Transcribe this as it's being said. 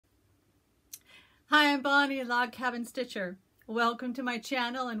Hi, I'm Bonnie, Log Cabin Stitcher. Welcome to my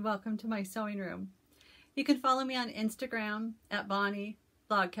channel and welcome to my sewing room. You can follow me on Instagram at Bonnie,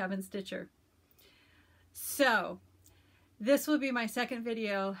 Log Cabin Stitcher. So, this will be my second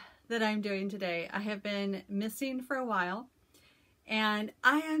video that I'm doing today. I have been missing for a while and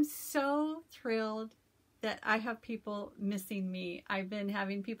I am so thrilled that I have people missing me. I've been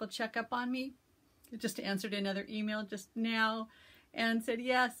having people check up on me. I just answered another email just now and said,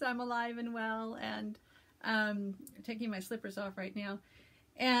 yes, I'm alive and well, and taking my slippers off right now.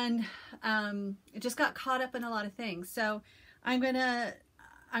 And it just got caught up in a lot of things. So I'm gonna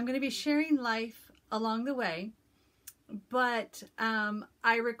be sharing life along the way, but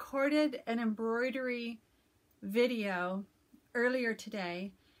I recorded an embroidery video earlier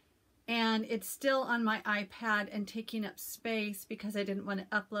today, and it's still on my iPad and taking up space because I didn't want to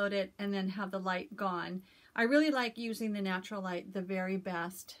upload it and then have the light gone. I really like using the natural light the very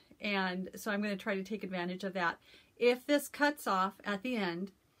best, and so I'm going to try to take advantage of that. If this cuts off at the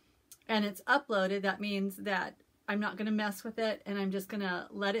end and it's uploaded, that means that I'm not going to mess with it and I'm just going to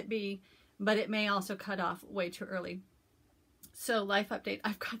let it be, but it may also cut off way too early. So life update,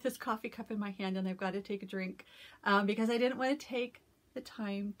 I've got this coffee cup in my hand and I've got to take a drink because I didn't want to take the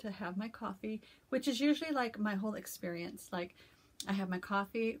time to have my coffee, which is usually like my whole experience. Like, I have my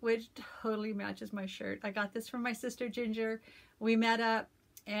coffee, which totally matches my shirt. I got this from my sister Ginger. We met up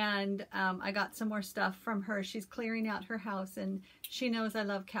and I got some more stuff from her. She's clearing out her house and she knows I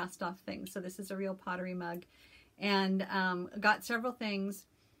love cast off things. So this is a real pottery mug, and got several things,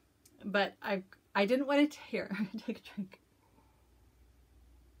 but I didn't want to take a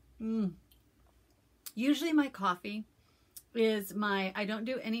drink. Usually my coffee is I don't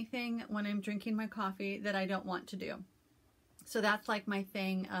do anything when I'm drinking my coffee that I don't want to do. So that's like my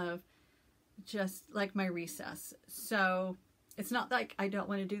thing of just like my recess. So it's not like I don't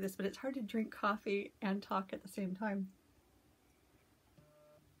want to do this, but it's hard to drink coffee and talk at the same time.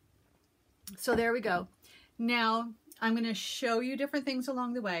 So there we go. Now I'm going to show you different things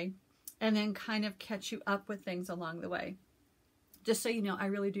along the way and then kind of catch you up with things along the way. Just so you know, I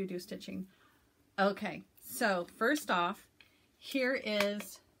really do stitching. Okay, so first off, here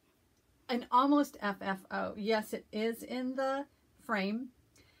is an almost FFO. Yes, it is in the frame.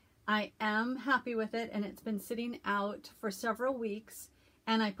 I am happy with it, and it's been sitting out for several weeks,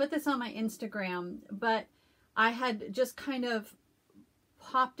 and I put this on my Instagram, but I had just kind of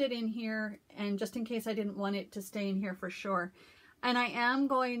popped it in here, and just in case I didn't want it to stay in here for sure. And I am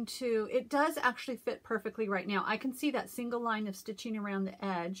going to, it does actually fit perfectly right now. I can see that single line of stitching around the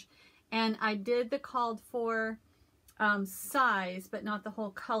edge, and I did the called for size, but not the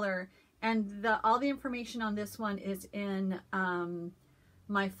whole color. And all the information on this one is in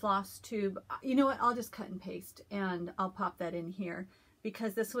my FlossTube. You know what? I'll just cut and paste and I'll pop that in here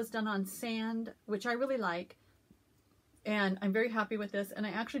because this was done on sand, which I really like. And I'm very happy with this. And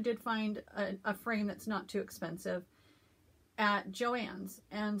I actually did find a frame that's not too expensive at JoAnne's.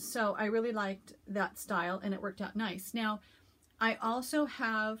 And so I really liked that style and it worked out nice. Now, I also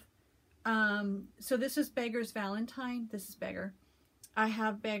have, so this is Beggar's Valentine. This is Beggar. I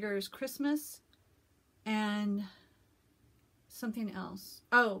have Beggar's Christmas and something else.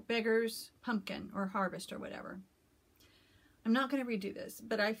 Oh, Beggar's Pumpkin or Harvest or whatever. I'm not going to redo this,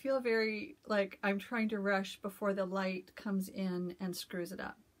 but I feel very like I'm trying to rush before the light comes in and screws it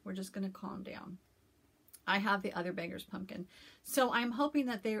up. We're just going to calm down. I have the other Beggar's Pumpkin. So I'm hoping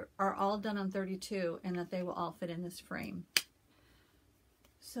that they are all done on 32 and that they will all fit in this frame.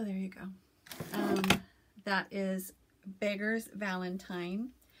 So there you go. That is Beggar's Valentine.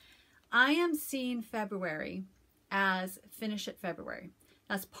 I am seeing February as Finish It February.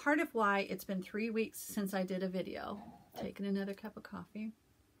 That's part of why it's been 3 weeks since I did a video. Taking another cup of coffee.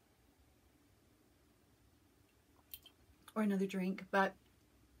 Or another drink. But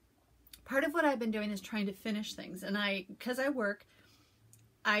part of what I've been doing is trying to finish things. And because I work,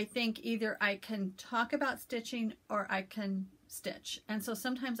 I think either I can talk about stitching or I can stitch. And so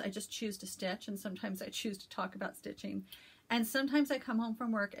sometimes I just choose to stitch and sometimes I choose to talk about stitching. And sometimes I come home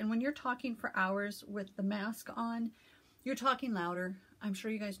from work, and when you're talking for hours with the mask on, you're talking louder. I'm sure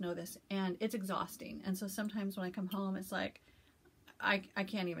you guys know this, and it's exhausting. And so sometimes when I come home, it's like I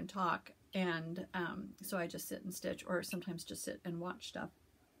can't even talk, and so I just sit and stitch, or sometimes just sit and watch stuff.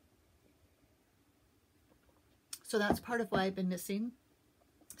 So that's part of why I've been missing.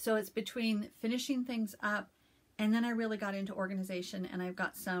 So it's between finishing things up, and then I really got into organization, and I've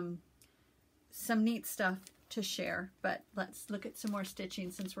got some neat stuff to share. But let's look at some more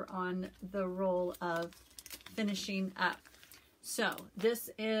stitching since we're on the roll of finishing up. So this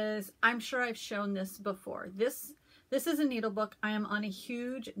is, I'm sure I've shown this before. This is a needle book. I am on a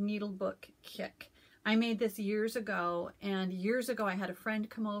huge needle book kick. I made this years ago, and years ago I had a friend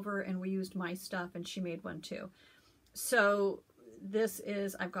come over and we used my stuff, and she made one too. So this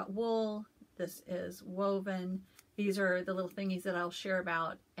is, I've got wool, this is woven. These are the little thingies that I'll share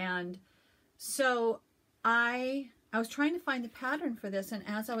about. And so I was trying to find the pattern for this, and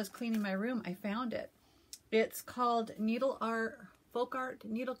as I was cleaning my room, I found it. It's called Folk Art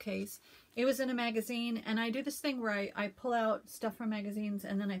Needlecase. It was in a magazine, and I do this thing where I pull out stuff from magazines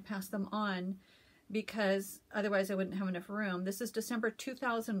and then I pass them on because otherwise I wouldn't have enough room. This is December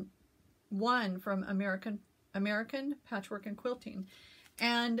 2001 from American Patchwork and Quilting.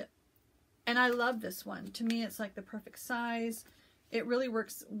 And I love this one. To me, it's like the perfect size. It really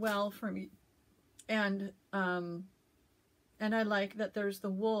works well for me. And I like that there's the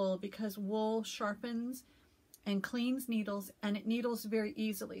wool, because wool sharpens and cleans needles, and it needles very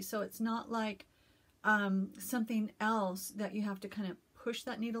easily. So it's not like something else that you have to kind of push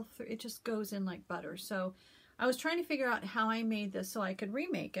that needle through. It just goes in like butter. So I was trying to figure out how I made this so I could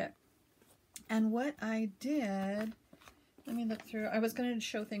remake it. And what I did, let me look through. I was going to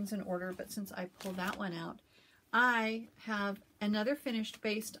show things in order, but since I pulled that one out, I have another finished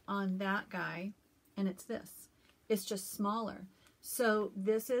based on that guy, and it's this. It's just smaller. So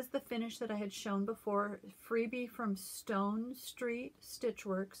this is the finish that I had shown before, freebie from Stone Street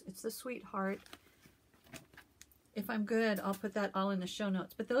Stitchworks. It's the Sweetheart. If I'm good, I'll put that all in the show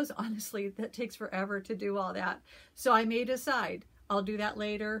notes. But those, honestly, that takes forever to do all that. So I may decide I'll do that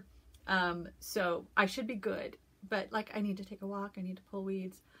later. So I should be good. But like, I need to take a walk. I need to pull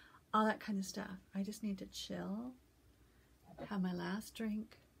weeds, all that kind of stuff. I just need to chill, have my last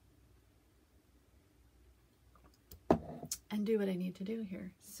drink, and do what I need to do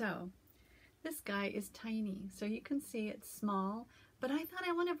here. So this guy is tiny, so you can see it's small, but I thought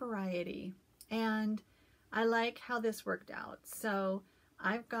I want a variety, and I like how this worked out. So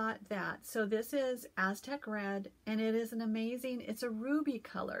I've got that. So this is Aztec Red, and it is an amazing, it's a ruby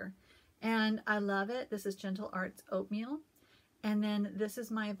color, and I love it. This is Gentle Arts Oatmeal, and then this is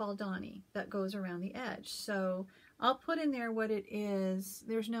my Valdani that goes around the edge. So I'll put in there what it is.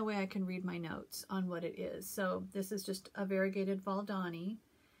 There's no way I can read my notes on what it is. So this is just a variegated Valdani.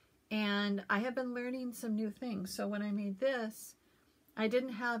 And I have been learning some new things. So when I made this, I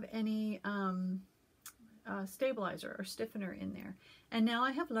didn't have any stabilizer or stiffener in there. And now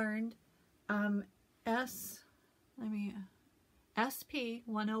I have learned SP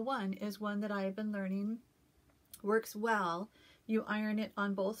 101 is one that I have been learning. Works well. You iron it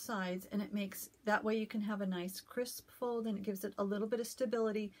on both sides, and it makes, that way you can have a nice crisp fold, and it gives it a little bit of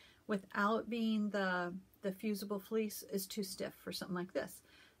stability without being the fusible fleece is too stiff for something like this.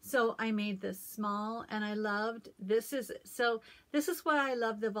 So I made this small, and I loved, this is why I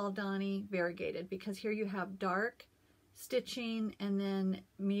love the Valdani variegated, because here you have dark stitching, and then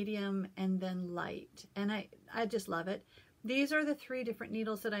medium, and then light, and I just love it. These are the 3 different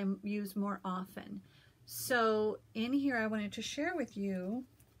needles that I use more often. So in here, I wanted to share with you,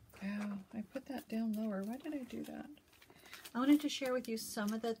 oh, I put that down lower. Why did I do that? I wanted to share with you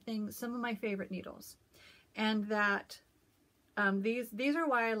some of the things, some of my favorite needles, and that these are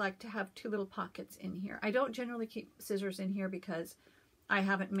why I like to have 2 little pockets in here. I don't generally keep scissors in here because I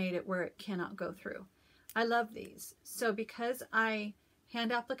haven't made it where it cannot go through. I love these. So because I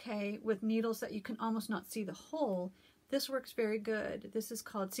hand applique with needles that you can almost not see the hole, this works very good. This is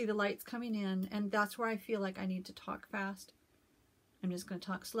called, see the light's coming in, and that's where I feel like I need to talk fast. I'm just going to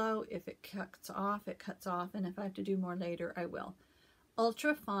talk slow. If it cuts off, it cuts off, and if I have to do more later, I will.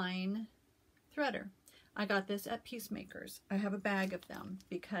 Ultra fine threader. I got this at Piecemakers. I have a bag of them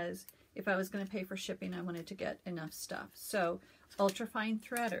because if I was going to pay for shipping, I wanted to get enough stuff. So ultra fine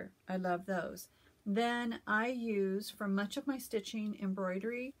threader, I love those. Then I use, for much of my stitching,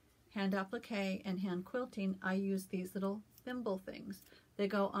 embroidery, hand applique, and hand quilting, I use these little thimble things. They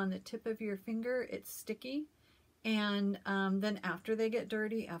go on the tip of your finger. It's sticky, and then after they get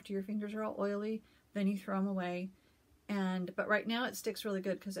dirty, after your fingers are all oily, then you throw them away. But right now it sticks really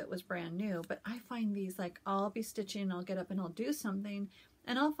good because it was brand new. But I find these, like, I'll be stitching, I'll get up and I'll do something,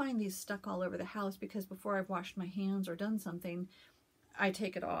 and I'll find these stuck all over the house because before I've washed my hands or done something, I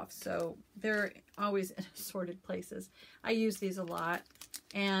take it off. So they're always in assorted places. I use these a lot.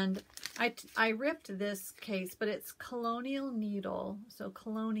 And I ripped this case, but it's Colonial needle, so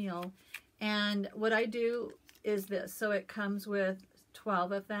Colonial. And what I do is this. So it comes with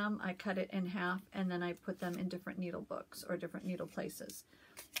 12 of them. I cut it in half, and then I put them in different needle books or different needle places.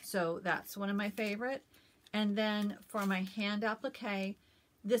 So that's one of my favorite. And then for my hand applique,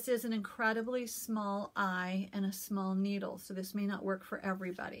 this is an incredibly small eye and a small needle. So this may not work for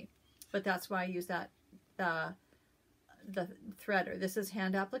everybody, but that's why I use that the threader. This is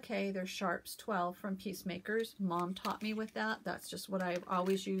hand applique. They're Sharps 12 from Piecemakers. Mom taught me with that. That's just what I've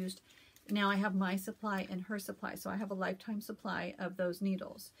always used. Now I have my supply and her supply, so I have a lifetime supply of those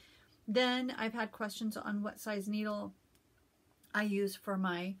needles. Then I've had questions on what size needle I use for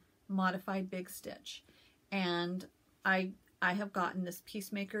my modified big stitch, and I have gotten this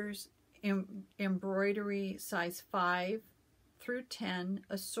Piecemakers embroidery size 5 through 10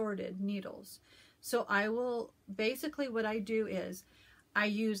 assorted needles. So I will, basically what I do is I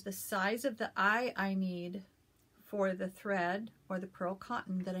use the size of the eye I need for the thread or the pearl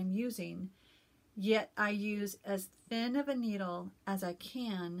cotton that I'm using, yet I use as thin of a needle as I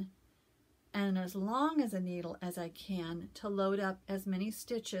can and as long as a needle as I can to load up as many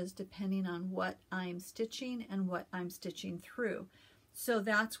stitches depending on what I'm stitching and what I'm stitching through. So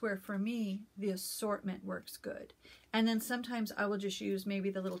that's where, for me, the assortment works good. And then sometimes I will just use maybe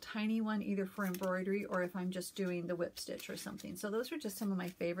the little tiny one, either for embroidery or if I'm just doing the whip stitch or something. So those are just some of my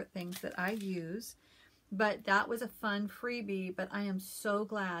favorite things that I use. But that was a fun freebie, but I am so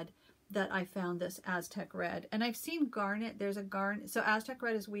glad that I found this Aztec Red. And I've seen garnet. There's a garnet. So Aztec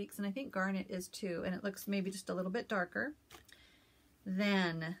Red is Weeks, and I think garnet is too. And it looks maybe just a little bit darker.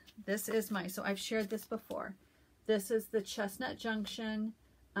 Then this is my, so I've shared this before. This is the Chestnut Junction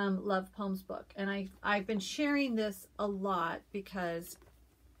Love Poems book. And I've been sharing this a lot because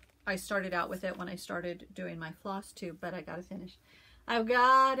I started out with it when I started doing my FlossTube, but I got to finish. I've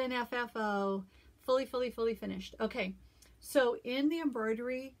got an FFO fully finished. Okay, so in the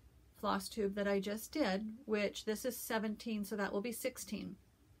embroidery FlossTube that I just did, which this is 17, so that will be 16.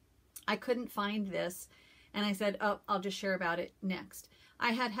 I couldn't find this, and I said, oh, I'll just share about it next.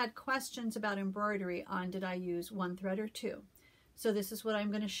 I had questions about embroidery on did I use 1 thread or 2. So this is what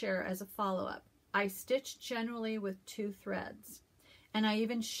I'm going to share as a follow-up. I stitch generally with 2 threads, and I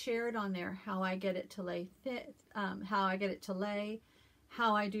even shared on there how I get it to lay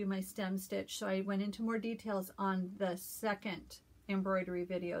how I do my stem stitch. So I went into more details on the second embroidery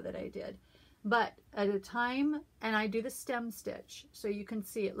video that I did. But at a time, and I do the stem stitch, so you can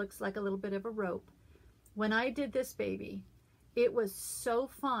see it looks like a little bit of a rope. When I did this baby, it was so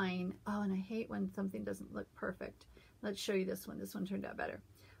fine. Oh, and I hate when something doesn't look perfect. Let's show you this one. This one turned out better.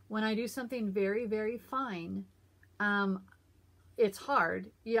 When I do something very fine, it's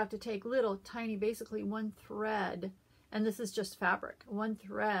hard. You have to take little tiny, basically 1 thread, and this is just fabric. 1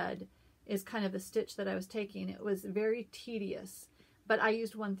 thread is kind of the stitch that I was taking. It was very tedious, but I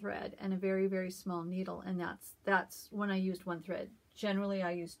used 1 thread and a very small needle, and that's when I used 1 thread. Generally,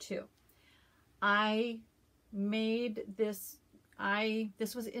 I use 2. I made this,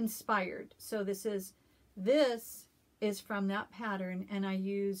 this was inspired. So this is from that pattern, and I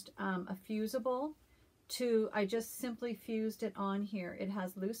used a fusible I just simply fused it on here. It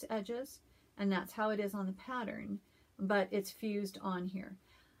has loose edges, and that's how it is on the pattern, but it's fused on here.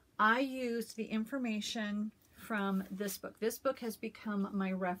 I used the information from this book. This book has become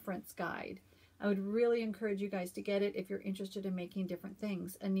my reference guide. I would really encourage you guys to get it if you're interested in making different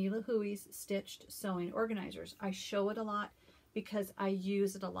things. Aneela Hoey's Stitched Sewing Organizers. I show it a lot because I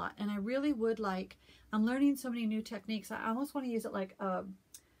use it a lot, and I really would like, I'm learning so many new techniques. I almost want to use it like a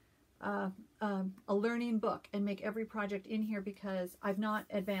learning book and make every project in here, because I've not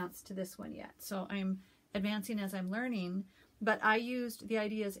advanced to this one yet. So I'm advancing as I'm learning, but I used the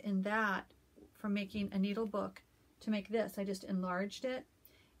ideas in that from making a needle book to make this. I just enlarged it.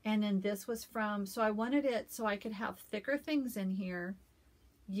 And then this was from, so I wanted it so I could have thicker things in here,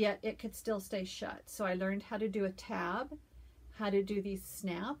 yet it could still stay shut. So I learned how to do a tab, how to do these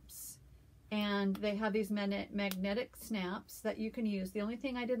snaps, and they have these magnetic snaps that you can use. The only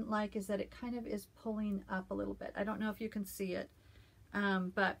thing I didn't like is that it kind of is pulling up a little bit. I don't know if you can see it,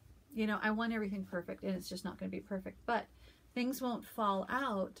 but you know, I want everything perfect, and it's just not going to be perfect. But things won't fall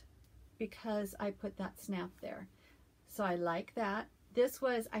out because I put that snap there. So I like that. This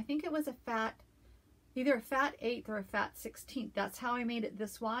was, I think it was a fat, either a fat 1/8 or a fat 1/16. That's how I made it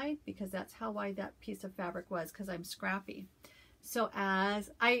this wide, because that's how wide that piece of fabric was, because I'm scrappy. So as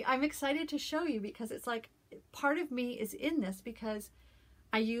I'm excited to show you, because it's like part of me is in this because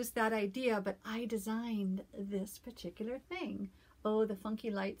I used that idea, but I designed this particular thing. Oh, the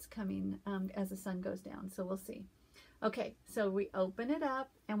funky light's coming as the sun goes down, so we'll see. Okay, so we open it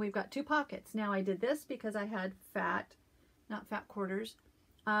up, and we've got 2 pockets. Now I did this because I had not fat quarters,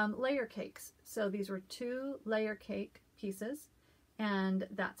 layer cakes. So these were 2 layer cake pieces, and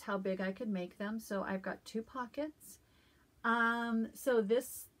that's how big I could make them. So I've got 2 pockets. So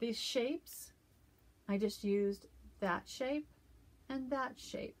these shapes, I just used that shape and that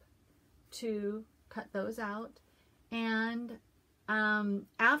shape to cut those out. And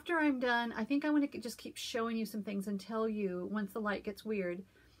After I'm done, I think I want to just keep showing you some things and tell you, once the light gets weird,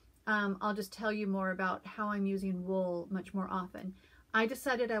 I'll just tell you more about how I'm using wool much more often. I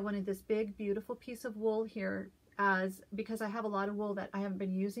decided I wanted this big, beautiful piece of wool here because I have a lot of wool that I haven't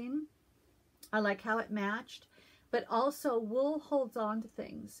been using. I like how it matched, but also wool holds on to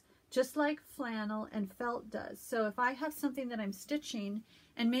things just like flannel and felt does. So if I have something that I'm stitching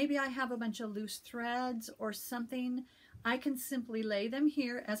and maybe I have a bunch of loose threads or something, I can simply lay them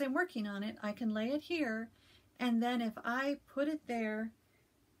here as I'm working on it. I can lay it here, and then if I put it there,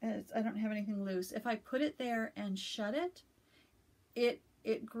 as I don't have anything loose, if I put it there and shut it,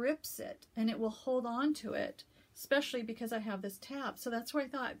 it grips it and it will hold on to it, especially because I have this tab. So that's where I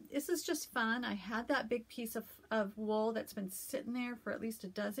thought, this is just fun. I had that big piece of wool that's been sitting there for at least a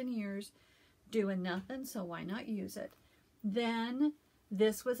dozen years doing nothing, so why not use it? Then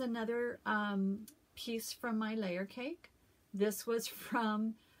this was another piece from my layer cake. This was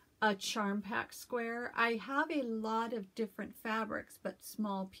from a charm pack square. I have a lot of different fabrics, but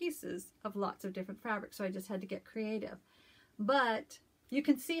small pieces of lots of different fabrics, so I just had to get creative. But you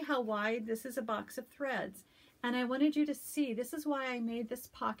can see how wide this is, a box of threads. And I wanted you to see, this is why I made this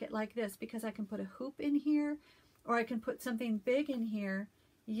pocket like this, because I can put a hoop in here, or I can put something big in here,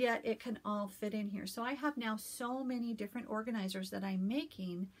 yet it can all fit in here. So I have now so many different organizers that I'm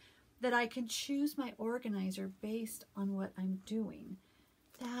making that I can choose my organizer based on what I'm doing.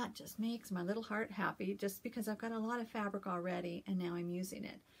 That just makes my little heart happy, just because I've got a lot of fabric already and now I'm using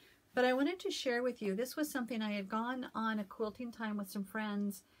it. But I wanted to share with you, this was something I had gone on a quilting time with some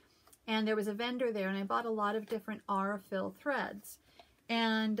friends, and there was a vendor there, and I bought a lot of different Aurifil threads.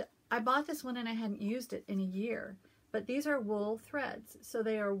 And I bought this one and I hadn't used it in a year. But these are wool threads. So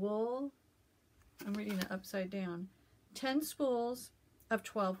they are wool, I'm reading it upside down, 10 spools of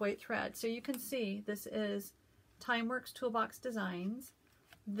 12 weight thread. So you can see this is Timeworks Toolbox Designs.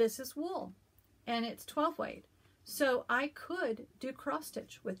 This is wool and it's 12 weight. So I could do cross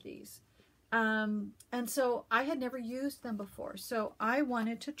stitch with these. And so I had never used them before. So I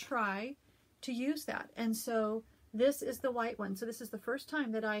wanted to try to use that. And so this is the white one. So this is the first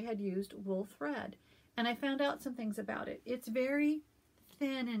time that I had used wool thread. And I found out some things about it. It's very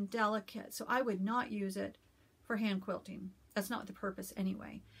thin and delicate. So I would not use it for hand quilting. That's not the purpose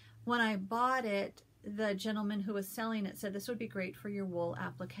anyway. When I bought it, the gentleman who was selling it said this would be great for your wool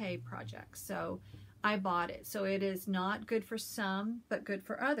applique project. So I bought it. So it is not good for some, but good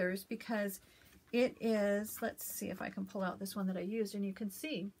for others, because it is, let's see if I can pull out this one that I used, and you can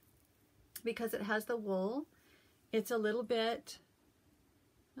see, because it has the wool, it's a little bit,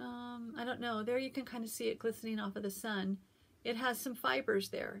 I don't know, there you can kind of see it glistening off of the sun. It has some fibers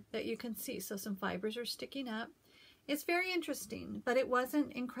there that you can see. So some fibers are sticking up. It's very interesting, but it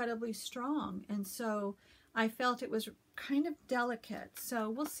wasn't incredibly strong. And so I felt it was kind of delicate. So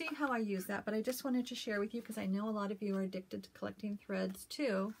we'll see how I use that, but I just wanted to share with you because I know a lot of you are addicted to collecting threads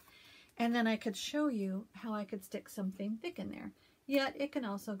too. And then I could show you how I could stick something thick in there. Yet it can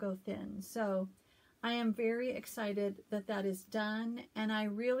also go thin. So I am very excited that that is done. And I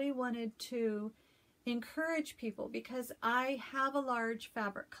really wanted to encourage people because I have a large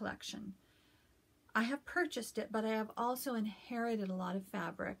fabric collection. I have purchased it, but I have also inherited a lot of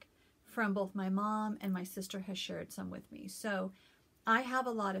fabric from both my mom and my sister has shared some with me. So I have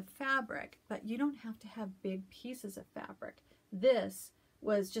a lot of fabric, but you don't have to have big pieces of fabric. This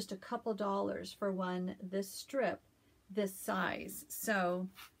was just a couple dollars for one, this strip, this size. So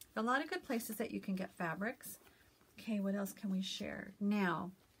a lot of good places that you can get fabrics. Okay, what else can we share?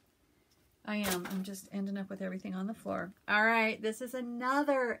 Now, I'm just ending up with everything on the floor. All right, this is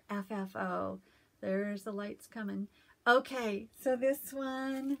another FFO. There's the lights coming. Okay, so this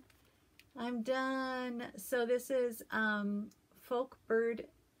one, I'm done. So this is Folk Bird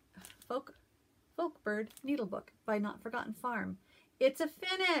Needlebook by Not Forgotten Farm. It's a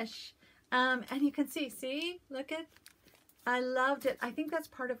finish. And you can see, look at, I loved it. I think that's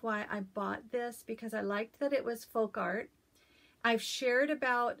part of why I bought this, because I liked that it was folk art. I've shared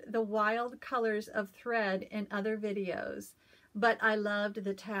about the wild colors of thread in other videos, but I loved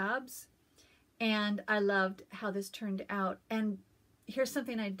the tabs and I loved how this turned out. And here's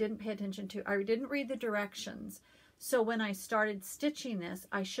something I didn't pay attention to. I didn't read the directions. So when I started stitching this,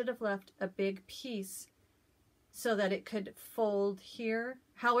 I should have left a big piece so that it could fold here.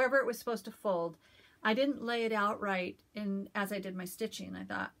 However it was supposed to fold. I didn't lay it out right as I did my stitching. I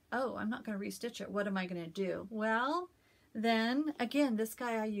thought, oh, I'm not going to restitch it. What am I going to do? Well, then again, this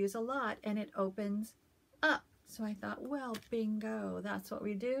guy I use a lot and it opens up. So I thought, well, bingo, that's what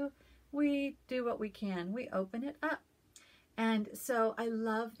we do. We do what we can. We open it up. And so I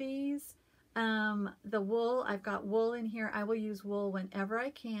love these. The wool, I've got wool in here. I will use wool whenever I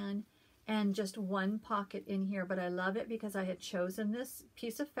can, and just one pocket in here, but I love it because I had chosen this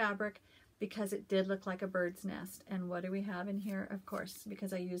piece of fabric because it did look like a bird's nest. And what do we have in here? Of course,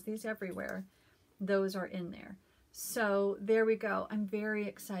 because I use these everywhere, those are in there. So there we go. I'm very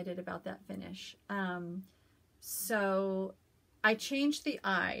excited about that finish. So I changed the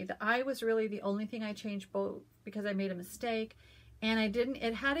eye. The eye was really the only thing I changed, both because I made a mistake, and I didn't,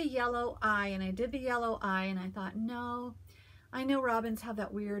 it had a yellow eye, and I did the yellow eye, and I thought, no, I know robins have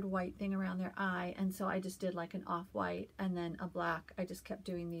that weird white thing around their eye, and so I just did like an off-white and then a black. I just kept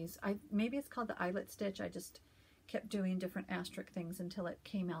doing these. Maybe it's called the eyelet stitch. I just kept doing different asterisk things until it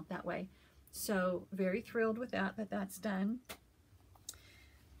came out that way. So very thrilled with that, that's done.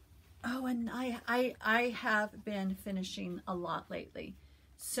 Oh, and I have been finishing a lot lately.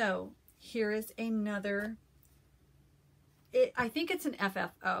 So here is another, I think it's an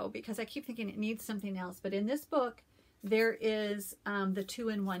FFO because I keep thinking it needs something else, but in this book, there is the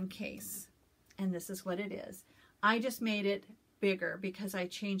 2-in-1 case, and this is what it is. I just made it bigger because I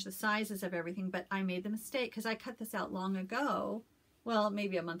changed the sizes of everything, but I made the mistake because I cut this out long ago, well,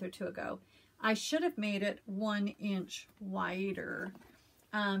 maybe a month or two ago. I should have made it 1 inch wider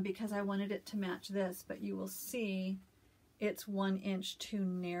because I wanted it to match this, but you will see it's 1 inch too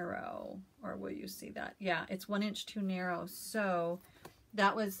narrow, or will you see that? Yeah, it's 1 inch too narrow. So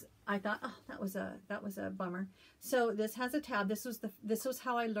that was, I thought, oh, that was a bummer. So this has a tab. This was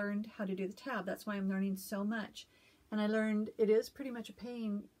how I learned how to do the tab. That's why I'm learning so much. And I learned it is pretty much a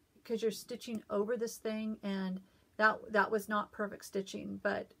pain because you're stitching over this thing, and that was not perfect stitching,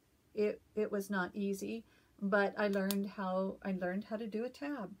 but it was not easy. But I learned how to do a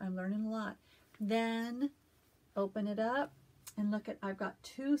tab. I'm learning a lot. Then open it up and look at, I've got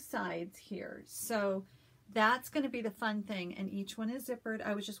 2 sides here. So that's going to be the fun thing, and each one is zippered.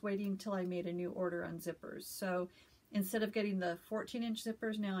 I was just waiting until I made a new order on zippers. So instead of getting the 14-inch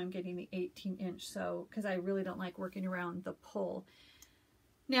zippers, now I'm getting the 18-inch. So because I really don't like working around the pull.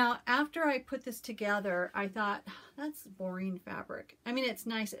 Now, after I put this together, I thought, that's boring fabric. I mean, it's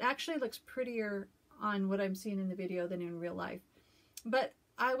nice. It actually looks prettier on what I'm seeing in the video than in real life. But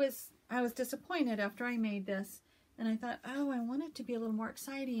I was disappointed after I made this, and I thought, oh, I want it to be a little more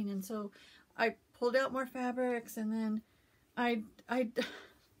exciting. And so I pulled out more fabrics, and then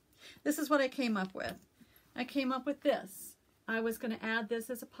this is what I came up with. I came up with this. I was going to add this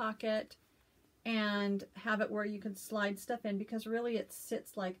as a pocket and have it where you could slide stuff in, because really it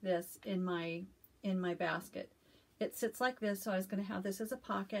sits like this in my basket. It sits like this, so I was going to have this as a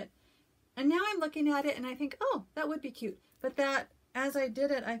pocket. And now I'm looking at it and I think, oh, that would be cute. But that, as I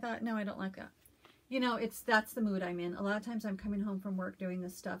did it, I thought, no, I don't like that. You know, that's the mood I'm in. A lot of times I'm coming home from work doing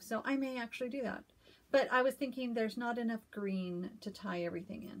this stuff, so I may actually do that. But I was thinking there's not enough green to tie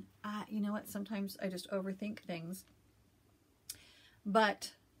everything in. You know what? Sometimes I just overthink things.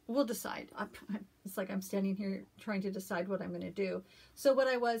 But we'll decide. It's like I'm standing here trying to decide what I'm going to do. So what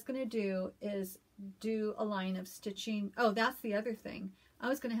I was going to do is do a line of stitching. Oh, that's the other thing. I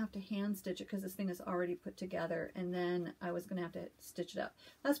was going to have to hand stitch it because this thing is already put together, and then I was going to have to stitch it up.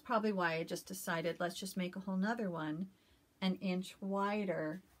 That's probably why I just decided let's just make a whole nother one 1 inch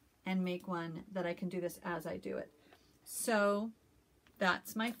wider and make one that I can do this as I do it. So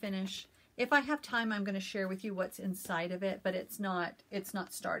that's my finish. If I have time, I'm going to share with you what's inside of it, but it's not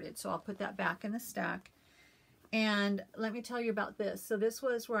started. So I'll put that back in the stack. And let me tell you about this. So this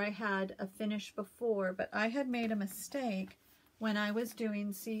was where I had a finish before, but I had made a mistake when I was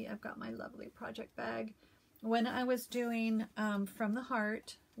doing, see, I've got my lovely project bag. When I was doing From the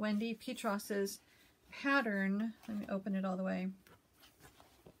Heart, Wendy Petros's pattern, let me open it all the way.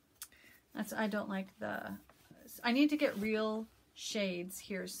 I don't like I need to get real shades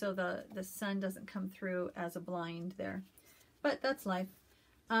here so the sun doesn't come through as a blind there. But that's life.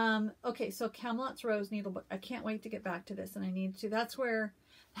 Okay, so Camelot's Rose Needlebook. I can't wait to get back to this, and I need to. That's why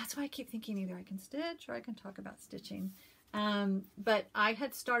I keep thinking either I can stitch or I can talk about stitching. But I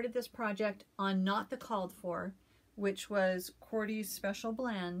had started this project on Not the Called For, which was Cordy's special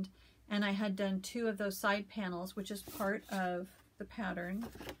blend, and I had done 2 of those side panels, which is part of the pattern.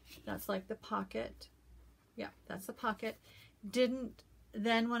 That's like the pocket. Yeah, that's the pocket. Then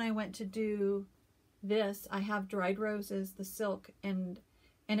when I went to do this, I have Dried Roses, the silk, and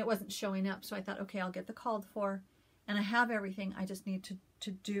it wasn't showing up, so I thought, okay, I'll get the Called For, and I have everything. I just need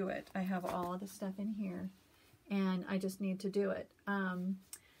to do it. I have all the stuff in here, and I just need to do it. And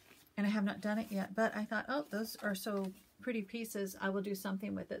I have not done it yet, but I thought, oh, those are so pretty pieces. I will do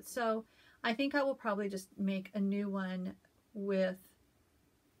something with it. So I think I will probably just make a new one with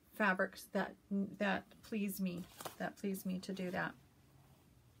fabrics that please me to do that.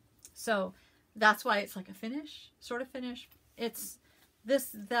 So that's why it's like a finish, sort of finish. It's this,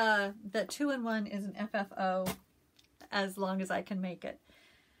 the 2-in-1 is an FFO as long as I can make it.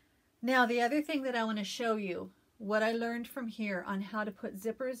 Now, the other thing that I want to show you, what I learned from here on how to put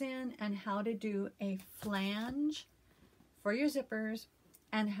zippers in and how to do a flange for your zippers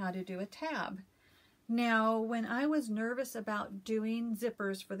and how to do a tab. Now, when I was nervous about doing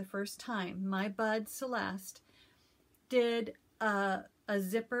zippers for the first time, my bud Celeste did a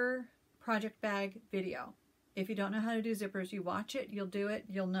zipper project bag video. If you don't know how to do zippers, you watch it, you'll do it,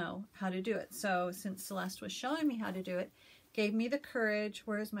 you'll know how to do it. So since Celeste was showing me how to do it, gave me the courage.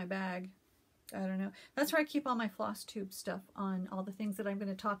 Where's my bag? I don't know. That's where I keep all my FlossTube stuff on, all the things that I'm going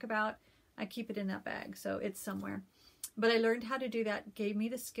to talk about. I keep it in that bag, so it's somewhere. But I learned how to do that, gave me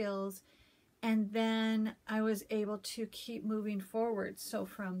the skills, and then I was able to keep moving forward. So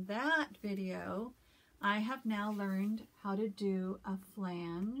from that video, I have now learned how to do a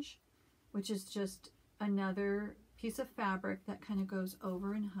flange, which is just another piece of fabric that kind of goes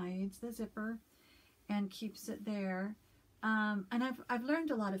over and hides the zipper and keeps it there. And I've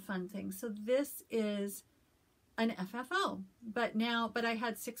learned a lot of fun things. So this is an FFO, but I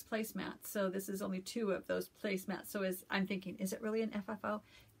had 6 placemats, so this is only 2 of those placemats. So I'm thinking, is it really an FFO?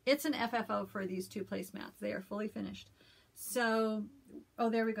 It's an FFO for these 2 placemats. They are fully finished. So, oh,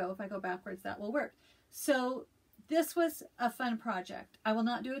 there we go. If I go backwards, that will work. So this was a fun project. I will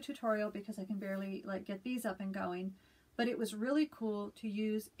not do a tutorial because I can barely get these up and going, but it was really cool to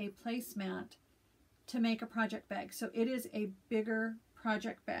use a placemat to make a project bag. So it is a bigger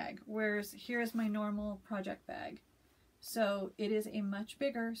project bag, whereas here is my normal project bag. So it is a much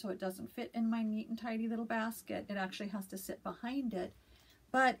bigger, so it doesn't fit in my neat and tidy little basket. It actually has to sit behind it,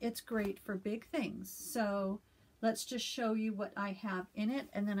 but it's great for big things. So let's just show you what I have in it,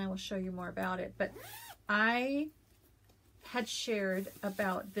 and then I will show you more about it. But I had shared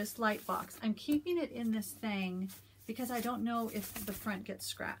about this light box. I'm keeping it in this thing because I don't know if the front gets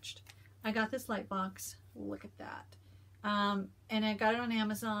scratched. I got this light box. Look at that. And I got it on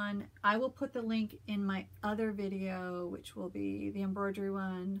Amazon. I will put the link in my other video, which will be the embroidery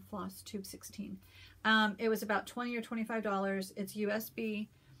one, FlossTube 16. It was about $20 or $25. It's USB,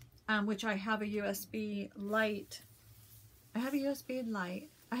 which I have a USB light. I have a USB light.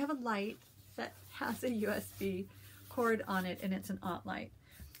 I have a light that has a USB cord on it, and it's an aught light.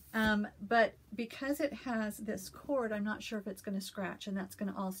 But because it has this cord, I'm not sure if it's going to scratch, and that's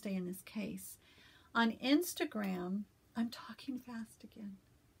going to all stay in this case. On Instagram, I'm talking fast again.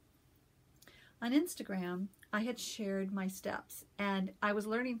 On Instagram, I had shared my steps, and I was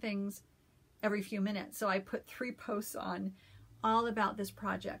learning things every few minutes. So I put 3 posts on all about this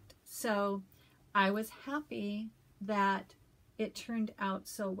project. So I was happy that it turned out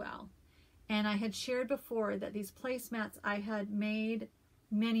so well. And I had shared before that these placemats I had made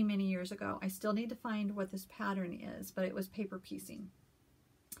many, many years ago. I still need to find what this pattern is, but it was paper piecing.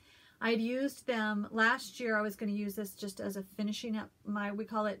 I'd used them last year. I was going to use this just as a finishing up we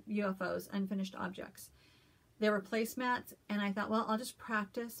call it UFOs, unfinished objects. They were placemats, and I thought, well, I'll just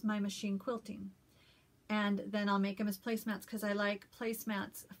practice my machine quilting. And then I'll make them as placemats because I like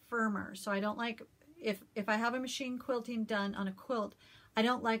placemats firmer. So I don't like, if I have a machine quilting done on a quilt, I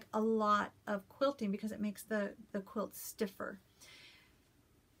don't like a lot of quilting because it makes the quilt stiffer.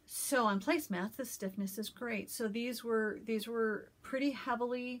 So on placemats, the stiffness is great. So these were pretty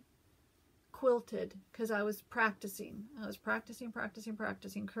heavily quilted because I was practicing. I was practicing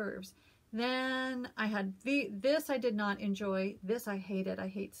curves. Then I had this I did not enjoy. This I hated. I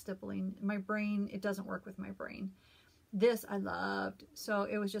hate stippling. My brain, it doesn't work with my brain. This I loved. So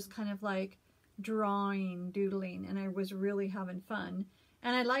it was just kind of like drawing, doodling, and I was really having fun.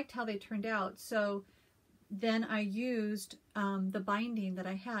 And I liked how they turned out. So then I used the binding that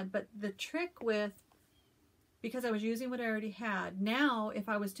I had. But the trick with, because I was using what I already had, now if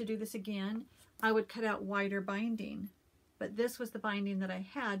I was to do this again, I would cut out wider binding. But this was the binding that I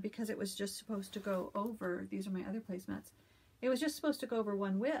had because it was just supposed to go over, these are my other placemats, it was just supposed to go over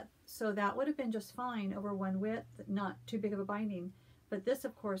 1 width. So that would have been just fine over 1 width, not too big of a binding. But this,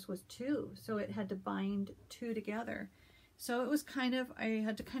 of course, was 2, so it had to bind 2 together. So it was kind of, I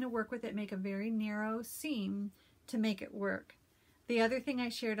had to kind of work with it, make a very narrow seam to make it work. The other thing I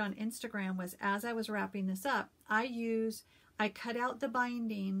shared on Instagram was, as I was wrapping this up, I cut out the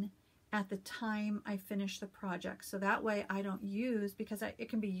binding at the time I finish the project. So that way I don't use, because it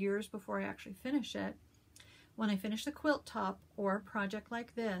can be years before I actually finish it. When I finish the quilt top or a project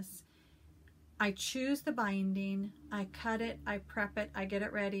like this, I choose the binding, I cut it, I prep it, I get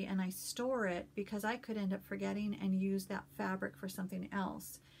it ready, and I store it because I could end up forgetting and use that fabric for something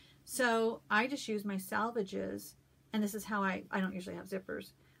else. So I just use my salvages, and this is how I don't usually have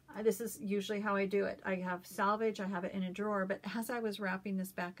zippers. This is usually how I do it. I have salvage, I have it in a drawer, but as I was wrapping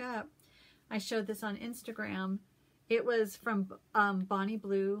this back up, I showed this on Instagram. It was from Bonnie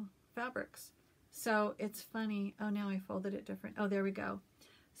Blue Fabrics. So it's funny. Oh, now I folded it different. Oh, there we go.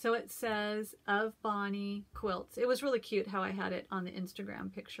 So it says of Bonnie Quilts. It was really cute how I had it on the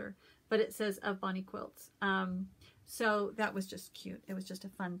Instagram picture, but it says of Bonnie Quilts. So that was just cute. It was just a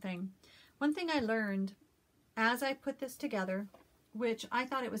fun thing. One thing I learned as I put this together, which I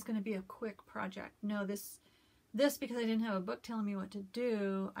thought it was going to be a quick project. No, this because I didn't have a book telling me what to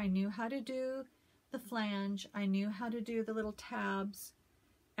do, I knew how to do the flange. I knew how to do the little tabs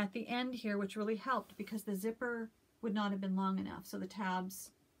at the end here, which really helped because the zipper would not have been long enough. So the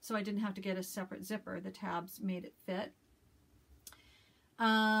tabs, so I didn't have to get a separate zipper. The tabs made it fit.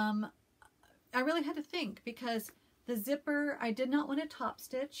 I really had to think because the zipper, I did not want to top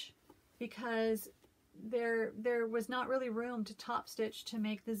stitch because there was not really room to top stitch to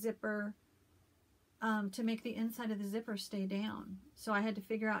make the zipper, to make the inside of the zipper stay down. So I had to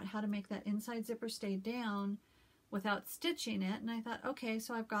figure out how to make that inside zipper stay down without stitching it. And I thought, okay,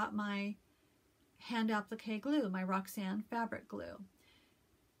 so I've got my hand applique glue, my Roxanne fabric glue.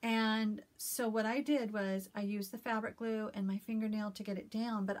 And so what I did was I used the fabric glue and my fingernail to get it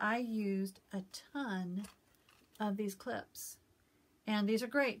down, but I used a ton of these clips. And these are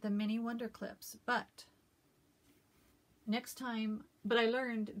great, the mini wonder clips, but next time, but I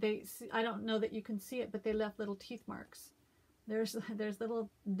learned I don't know that you can see it, but they left little teeth marks. There's little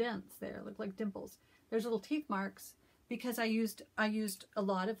dents there, look like dimples. There's little teeth marks because I used a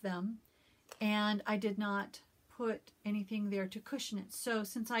lot of them and I did not put anything there to cushion it. So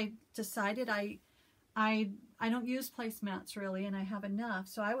since I decided I don't use placemats really and I have enough,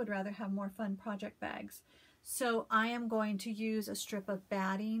 so I would rather have more fun project bags. So I am going to use a strip of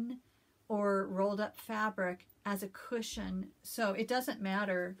batting or rolled up fabric as a cushion. So it doesn't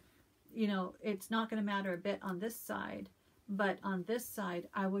matter, you know, it's not going to matter a bit on this side, but on this side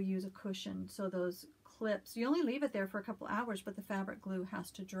I will use a cushion. So those clips, you only leave it there for a couple hours, but the fabric glue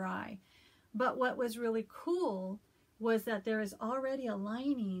has to dry. But what was really cool was that there is already a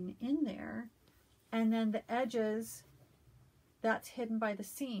lining in there, and then the edges, that's hidden by the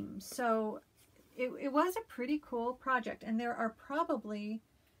seams. So it was a pretty cool project, and there are probably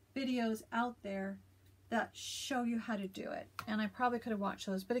videos out there that show you how to do it, and I probably could have watched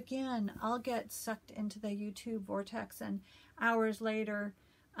those, but again, I'll get sucked into the YouTube vortex, and hours later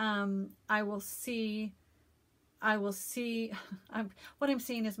I will see what I'm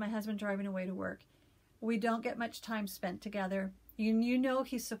seeing is my husband driving away to work. We don't get much time spent together. You know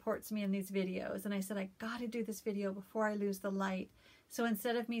he supports me in these videos, and I said I gotta do this video before I lose the light. So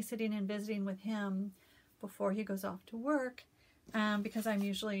instead of me sitting and visiting with him before he goes off to work, because I'm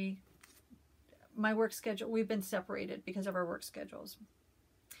usually, my work schedule, we've been separated because of our work schedules.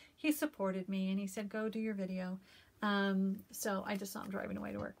 He supported me and he said, go do your video. So I just saw him driving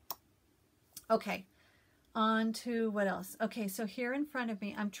away to work. Okay, on to what else? Okay, so here in front of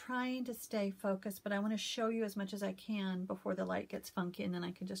me, I'm trying to stay focused, but I want to show you as much as I can before the light gets funky, and then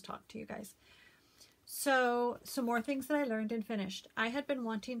I can just talk to you guys. So some more things that I learned and finished. I had been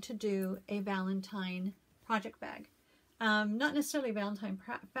wanting to do a Valentine project bag. Not necessarily Valentine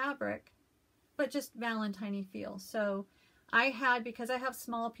fabric, but just Valentine-y feel. So I had, because I have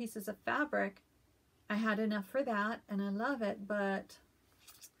small pieces of fabric, I had enough for that, and I love it, but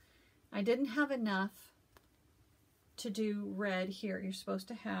I didn't have enough to do red here. You're supposed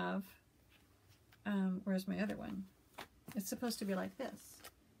to have, where's my other one? It's supposed to be like this,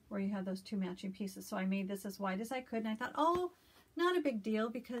 where you have those two matching pieces. So I made this as wide as I could, and I thought, oh, not a big deal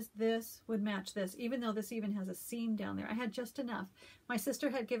because this would match this, even though this even has a seam down there. I had just enough. My sister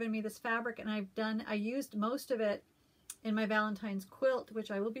had given me this fabric, and I used most of it in my Valentine's quilt,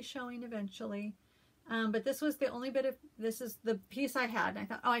 which I will be showing eventually. But this was the only bit of, this is the piece I had, and I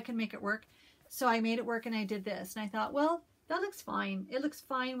thought, oh, I can make it work. So I made it work, and I did this, and I thought, well, that looks fine. It looks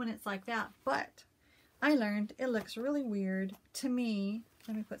fine when it's like that, but I learned it looks really weird to me.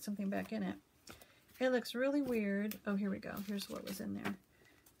 Let me put something back in it. It looks really weird. Oh, here we go. Here's what was in there.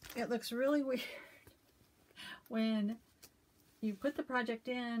 It looks really weird when you put the project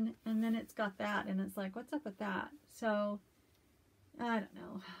in and then it's got that, and it's like, what's up with that? So I don't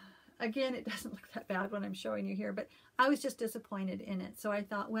know. Again, it doesn't look that bad when I'm showing you here, but I was just disappointed in it. So I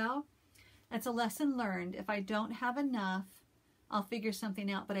thought, well, it's a lesson learned. If I don't have enough, I'll figure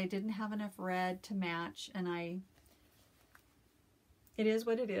something out, but I didn't have enough red to match, and it is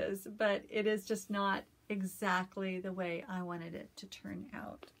what it is, but it is just not exactly the way I wanted it to turn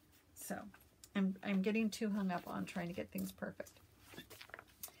out. So I'm getting too hung up on trying to get things perfect.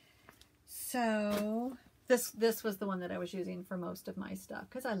 So This was the one that I was using for most of my stuff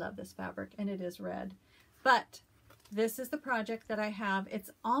because I love this fabric and it is red. But this is the project that I have.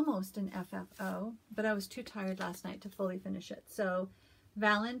 It's almost an FFO, but I was too tired last night to fully finish it. So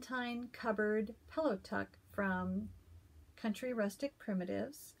Valentine Cupboard Pillow Tuck from Country Rustic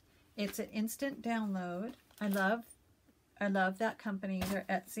Primitives. It's an instant download. I love that company. They're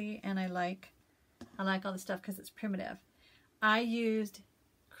Etsy, and I like all the stuff because it's primitive. I used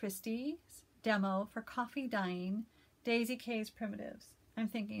Christy's demo for coffee dyeing Daisy K's Primitives. I'm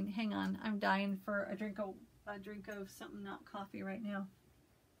thinking, hang on, I'm dying for a drink of something not coffee right now.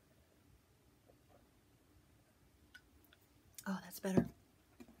 Oh, that's better.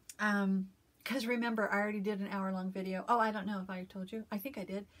 Because remember, I already did an hour-long video. Oh, I don't know if I told you. I think I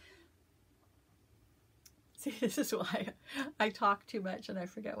did. See, this is why I talk too much and I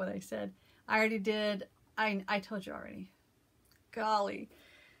forget what I said. I already did. I told you already. Golly.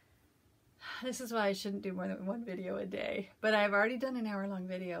 This is why I shouldn't do more than one video a day. But I've already done an hour-long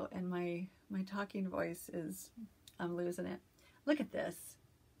video and my talking voice is, I'm losing it. Look at this.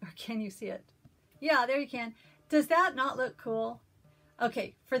 Or can you see it? Yeah, there you can. Does that not look cool?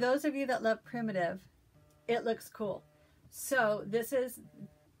 Okay, for those of you that love primitive, it looks cool. So this is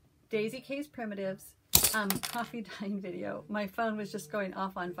Daisy K's Primitives coffee dyeing video. My phone was just going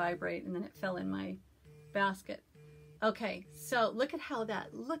off on vibrate and then it fell in my basket. Okay, so look at how that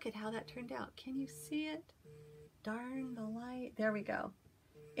turned out. Can you see it? Darn the light. There we go.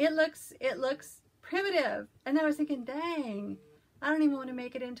 It looks primitive. And I was thinking, dang, I don't even want to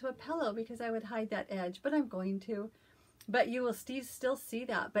make it into a pillow because I would hide that edge, but I'm going to. But you will still see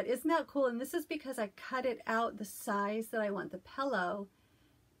that. But isn't that cool? And this is because I cut it out the size that I want the pillow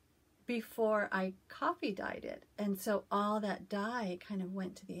before I coffee dyed it. And so all that dye kind of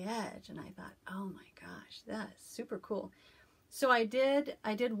went to the edge and I thought, oh my gosh, that's super cool. So I did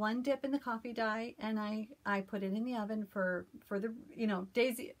one dip in the coffee dye and I put it in the oven for the, you know,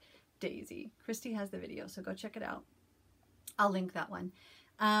 Daisy. Christy has the video, so go check it out. I'll link that one.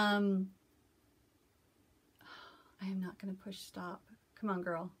 I am not going to push stop. Come on,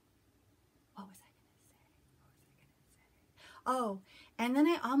 girl. What was I going to say? Oh, and then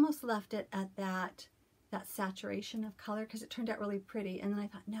I almost left it at that saturation of color because it turned out really pretty. And then I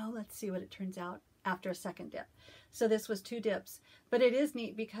thought, no, let's see what it turns out after a second dip. So this was 2 dips, but it is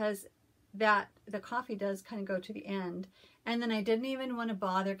neat because the coffee does kind of go to the end. And then I didn't even want to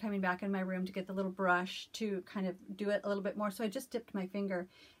bother coming back in my room to get the little brush to kind of do it a little bit more. So I just dipped my finger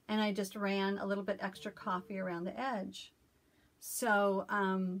and I just ran a little bit extra coffee around the edge. So,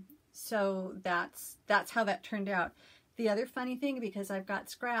 so that's how that turned out. The other funny thing, because I've got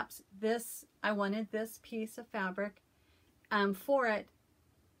scraps, I wanted this piece of fabric for it,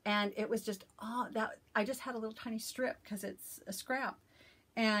 and it was just, I just had a little tiny strip because it's a scrap.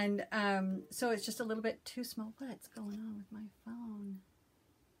 And so it's just a little bit too small. What's going on with my phone?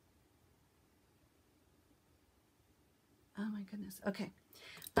 Oh my goodness. Okay.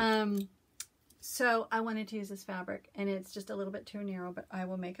 So I wanted to use this fabric and it's just a little bit too narrow, but I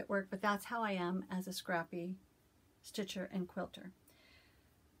will make it work. But that's how I am as a scrappy stitcher and quilter.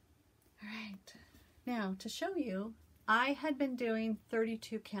 All right. Now to show you, I had been doing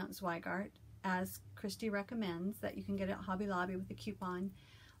 32 count Zweigart as Christy recommends, that you can get at Hobby Lobby with a coupon,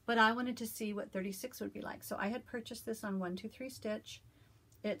 but I wanted to see what 36 would be like. So I had purchased this on 123 Stitch.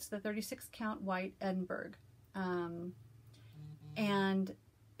 It's the 36 count white Edinburgh. And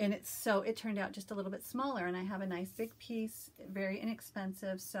it turned out just a little bit smaller, and I have a nice big piece, very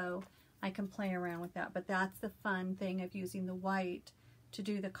inexpensive, so I can play around with that. But that's the fun thing of using the white to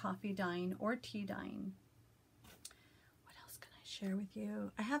do the coffee dyeing or tea dyeing. What else can I share with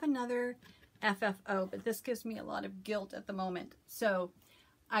you? I have another FFO, but this gives me a lot of guilt at the moment. So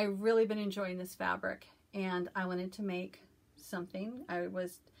I've really been enjoying this fabric and I wanted to make something. I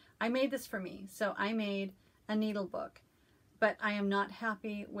made this for me. So I made a needle book, but I am not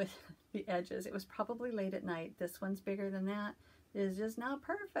happy with the edges. It was probably late at night. This one's bigger than that. It is just not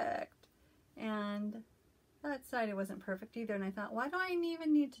perfect. And that side, it wasn't perfect either. And I thought, why do I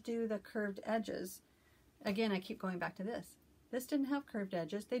even need to do the curved edges? Again, I keep going back to this. This didn't have curved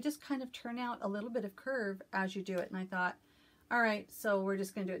edges. They just kind of turn out a little bit of curve as you do it. And I thought, all right, so we're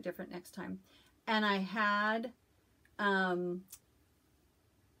just going to do it different next time. And I had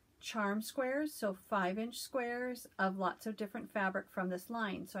charm squares, so 5-inch squares of lots of different fabric from this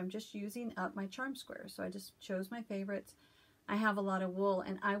line. So I'm just using up my charm squares. So I just chose my favorites. I have a lot of wool,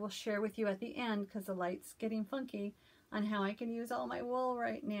 and I will share with you at the end, because the light's getting funky, on how I can use all my wool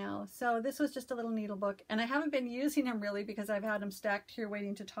right now. So this was just a little needle book, and I haven't been using them really because I've had them stacked here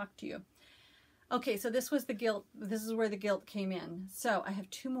waiting to talk to you. Okay, so this was the guilt. This is where the guilt came in. So I have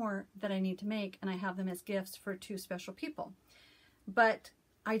 2 more that I need to make, and I have them as gifts for 2 special people. But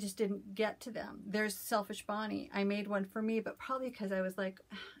I just didn't get to them. There's Selfish Bonnie. I made one for me, but probably because I was like,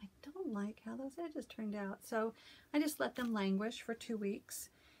 I don't like how those edges turned out. So I just let them languish for 2 weeks.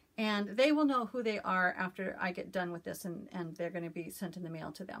 And they will know who they are after I get done with this, and they're going to be sent in the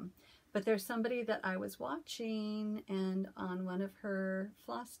mail to them. But there's somebody that I was watching, and on one of her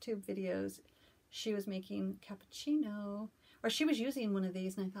FlossTube videos, she was making cappuccino, or she was using one of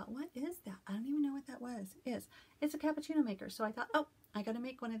these, and I thought, what is that? I don't even know what that is. It's a cappuccino maker. So I thought, oh, I got to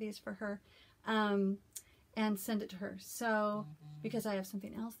make one of these for her and send it to her. So, because I have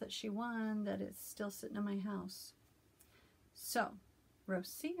something else that she won that is still sitting in my house. So,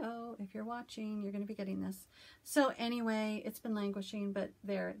 Rocio, if you're watching, you're going to be getting this. So anyway, it's been languishing, but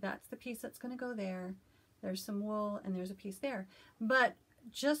there, that's the piece that's going to go there. There's some wool, and there's a piece there. But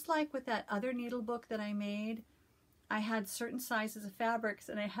just like with that other needle book that I made, I had certain sizes of fabrics,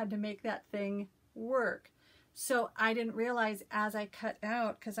 and I had to make that thing work. So I didn't realize as I cut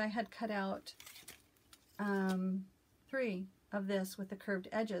out, because I had cut out 3 of this with the curved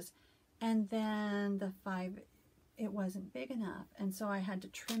edges, and then the 5, it wasn't big enough, and so I had to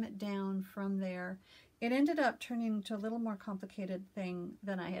trim it down from there. It ended up turning into a little more complicated thing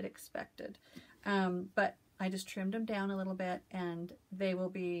than I had expected, but I just trimmed them down a little bit, and they will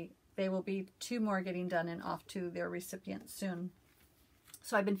be 2 more getting done and off to their recipients soon.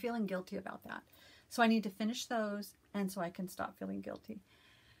 So I've been feeling guilty about that. So I need to finish those, and so I can stop feeling guilty.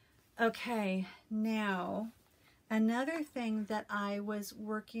 Okay, now another thing that I was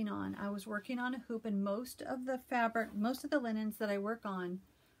working on a hoop, and most of the fabric, most of the linens that I work on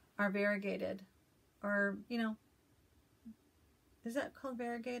are variegated, or, you know, is that called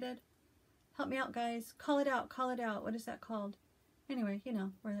variegated? Help me out, guys. Call it out, call it out. What is that called? Anyway, you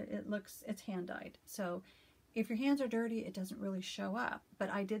know, where it looks, it's hand-dyed. So if your hands are dirty, it doesn't really show up. But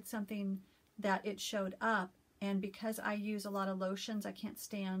I did something that it showed up, and because I use a lot of lotions,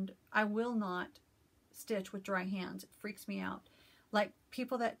 I will not stitch with dry hands. It freaks me out. Like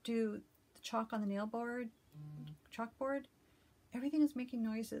people that do the chalk on the nail board, chalkboard, everything is making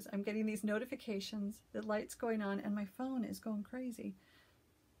noises. I'm getting these notifications, the light's going on, and my phone is going crazy.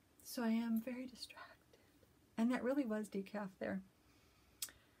 So I am very distracted. And that really was decaf there.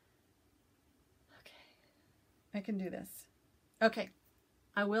 Okay, I can do this. Okay,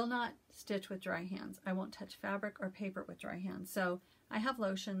 I will not stitch with dry hands. I won't touch fabric or paper with dry hands. So I have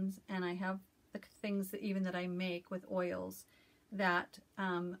lotions, and I have the things that even that I make with oils that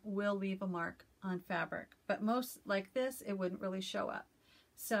will leave a mark on fabric. But most, like this, it wouldn't really show up.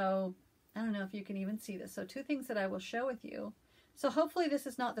 So I don't know if you can even see this. So 2 things that I will show with you. So hopefully this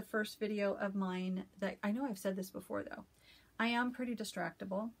is not the first video of mine that, I know I've said this before though. I am pretty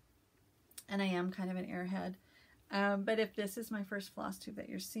distractible, and I am kind of an airhead. But if this is my first floss tube that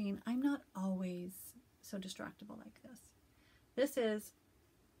you're seeing, I'm not always so distractible like this. This is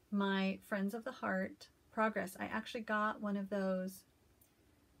my Friends of the Heart Progress. I actually got one of those,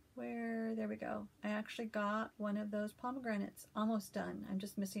 there we go. I actually got one of those pomegranates, almost done. I'm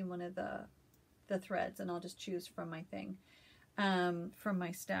just missing one of the threads, and I'll just choose from my thing, from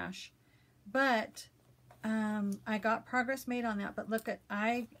my stash. But I got progress made on that. But look at,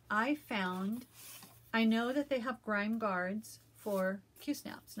 I know that they have grime guards for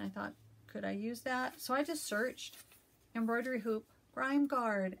Q-snaps, and I thought, could I use that? So I just searched embroidery hoop grime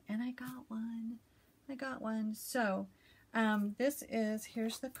guard, and I got one. So this is,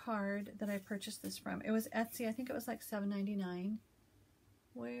 here's the card that I purchased this from. It was Etsy. I think it was like $7.99.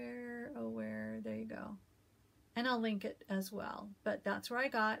 Where, there you go. And I'll link it as well. But that's where I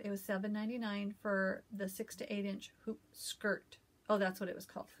got. It was $7.99 for the 6 to 8 inch hoop skirt. Oh, that's what it was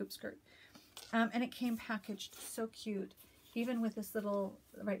called, hoop skirt. And it came packaged so cute, even with this little,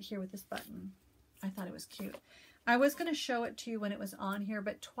 right here with this button. I thought it was cute. I was going to show it to you when it was on here,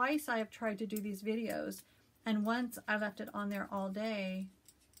 but twice I have tried to do these videos, and once I left it on there all day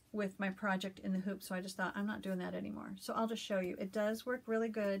with my project in the hoop, so I just thought, I'm not doing that anymore. So I'll just show you. It does work really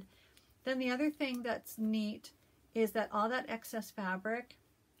good. Then the other thing that's neat is that all that excess fabric,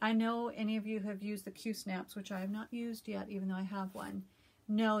 I know any of you have used the Q-snaps, which I have not used yet, even though I have one,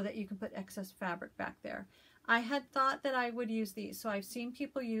 know that you can put excess fabric back there. I had thought that I would use these, so I've seen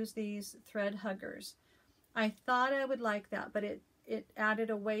people use these thread huggers. I thought I would like that, but it added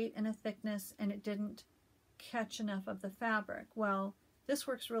a weight and a thickness, and it didn't catch enough of the fabric. Well, this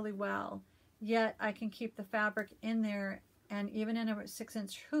works really well, yet I can keep the fabric in there, and even in a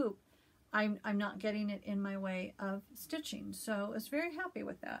 6-inch hoop, I'm not getting it in my way of stitching. So I was very happy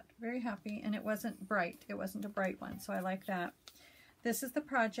with that, very happy, and it wasn't bright. It wasn't a bright one, so I like that. This is the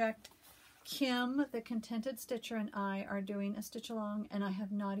project. Kim, the Contented Stitcher, and I are doing a stitch along, and I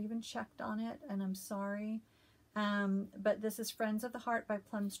have not even checked on it, and I'm sorry. But this is Friends of the Heart by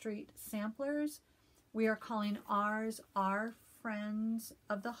Plum Street Samplers. We are calling ours Our Friends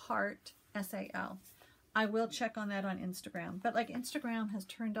of the Heart SAL. I will check on that on Instagram, but like Instagram has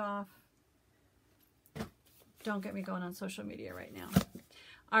turned off. Don't get me going on social media right now.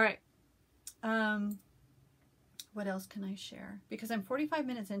 All right. What else can I share? Because I'm 45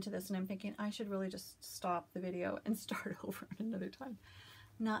 minutes into this and I'm thinking I should really just stop the video and start over another time.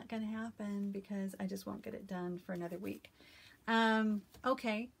 Not gonna happen because I just won't get it done for another week.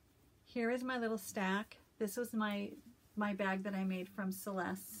 Okay, here is my little stack. This was my bag that I made from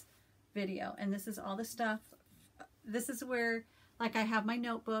Celeste's video, and this is all the stuff. This is where, like, I have my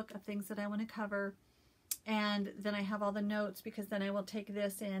notebook of things that I want to cover, and then I have all the notes, because then I will take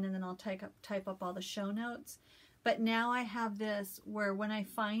this in and then I'll type up all the show notes. But now I have this where when I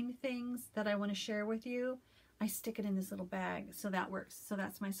find things that I want to share with you, I stick it in this little bag. So that works. So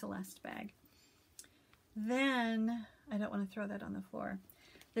that's my Celeste bag. Then, I don't want to throw that on the floor.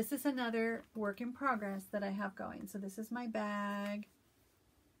 This is another work in progress that I have going. So this is my bag.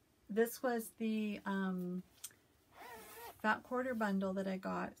 This was the Fat Quarter bundle that I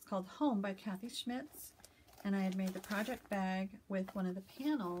got. It's called Home by Kathy Schmitz. And I had made the project bag with one of the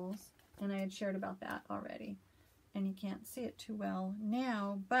panels. And I had shared about that already. And you can't see it too well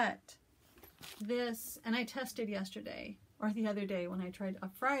now, but this, and I tested yesterday, or the other day when I tried a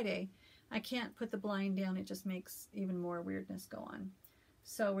Friday, I can't put the blind down. It just makes even more weirdness go on.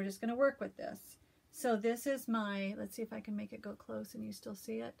 So we're just going to work with this. So this is my, let's see if I can make it go close and you still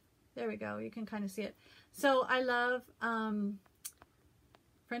see it. There we go. You can kind of see it. So I love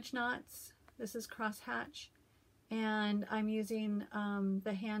French knots. This is crosshatch. And I'm using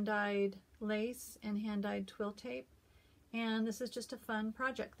the hand-dyed lace and hand-dyed twill tape. And this is just a fun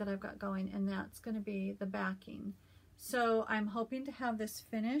project that I've got going, and that's going to be the backing. So I'm hoping to have this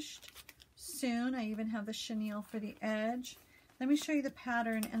finished soon. I even have the chenille for the edge. Let me show you the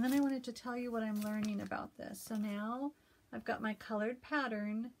pattern, and then I wanted to tell you what I'm learning about this. So now I've got my colored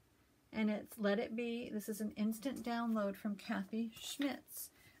pattern, and it's Let It Be. This is an instant download from Kathy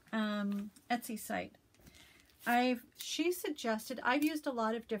Schmitz Etsy site. She suggested, I've used a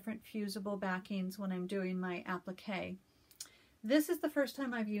lot of different fusible backings when I'm doing my applique. This is the first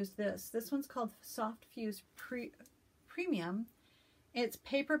time I've used this. This one's called Soft Fuse Premium. It's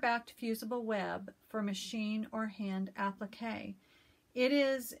paper-backed fusible web for machine or hand applique. It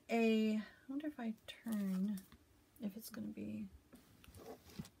is a, I wonder if I turn, if it's going to be,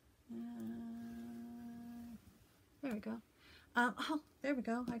 there we go. Oh, there we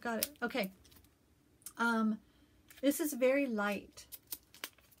go. I got it. Okay. This is very light.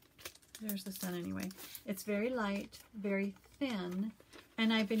 There's the sun anyway. It's very light, very thin,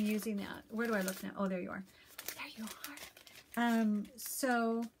 and I've been using that. Where do I look now? Oh, there you are. There you are.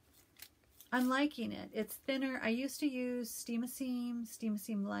 So I'm liking it. It's thinner. I used to use Steam-A-Seam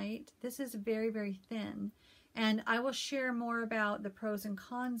Light. This is very, very thin, and I will share more about the pros and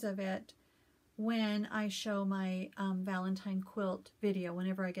cons of it when I show my Valentine quilt video,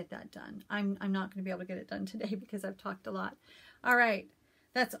 whenever I get that done. I'm not going to be able to get it done today because I've talked a lot. All right,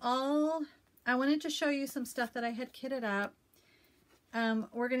 that's all. I wanted to show you some stuff that I had kitted up.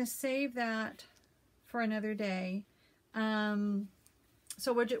 We're going to save that for another day.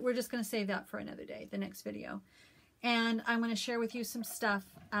 So we're just going to save that for another day, the next video. And I'm going to share with you some stuff,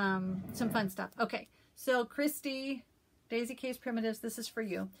 some fun stuff. Okay, so Christy, Daisy Case Primitives, this is for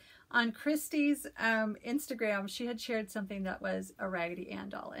you. On Christy's Instagram, she had shared something that was a Raggedy Ann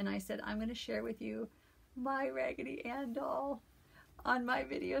doll. And I said, I'm going to share with you my Raggedy Ann doll on my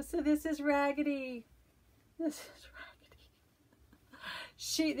video. So this is Raggedy. This is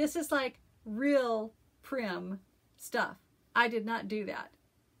Raggedy. This is like real prim stuff. I did not do that.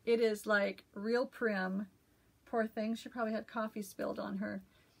 It is like real prim. Poor thing. She probably had coffee spilled on her.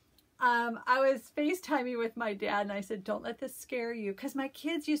 I was FaceTiming with my dad and I said, don't let this scare you. Because my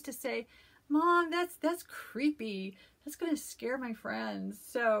kids used to say, Mom, that's creepy. That's going to scare my friends.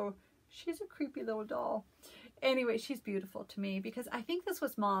 So she's a creepy little doll. Anyway, she's beautiful to me because I think this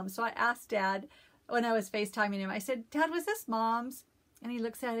was Mom's. So I asked Dad when I was FaceTiming him, I said, Dad, was this Mom's? And he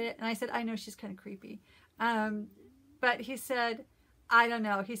looks at it and I said, I know she's kind of creepy. But he said, I don't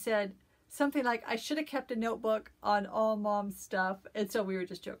know. He said, something like, I should have kept a notebook on all Mom's stuff. And so we were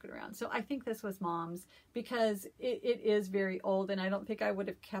just joking around. So I think this was Mom's because it is very old and I don't think I would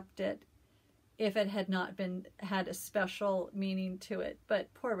have kept it if it had not had a special meaning to it.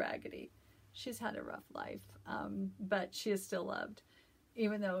 But poor Raggedy, she's had a rough life, but she is still loved,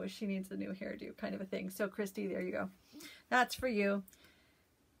 even though she needs the new hairdo kind of a thing. So Christy, there you go. That's for you.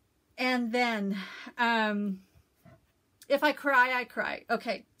 And then, if I cry, I cry.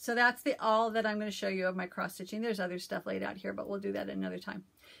 Okay, so that's all that I'm going to show you of my cross stitching. There's other stuff laid out here, but we'll do that another time.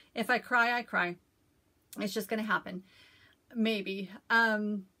 If I cry, I cry. It's just going to happen. Maybe.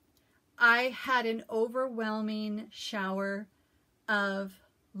 I had an overwhelming shower of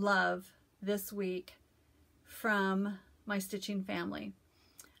love this week from my stitching family.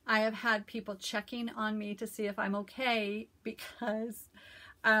 I have had people checking on me to see if I'm okay, because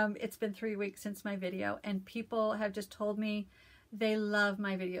it's been 3 weeks since my video, and people have just told me they love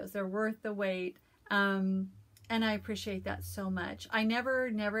my videos. They're worth the wait. And I appreciate that so much. I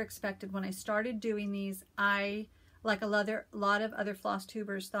never expected when I started doing these, I, like a lot of other floss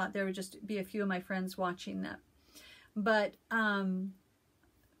tubers, thought there would just be a few of my friends watching them. But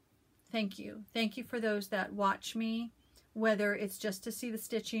thank you. Thank you for those that watch me, whether it's just to see the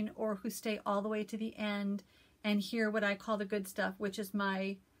stitching or who stay all the way to the end and hear what I call the good stuff, which is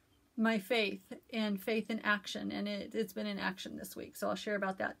my faith in action. And it's been in action this week, so I'll share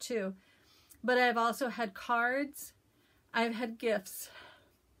about that too. But I've also had cards. I've had gifts.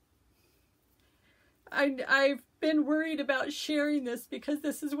 I've been worried about sharing this, because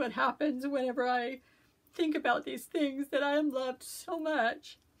this is what happens whenever I think about these things, that I am loved so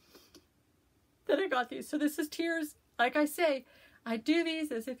much that I got these. So this is tears. Like I say, I do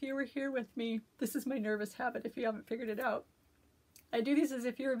these as if you were here with me. This is my nervous habit, if you haven't figured it out. I do these as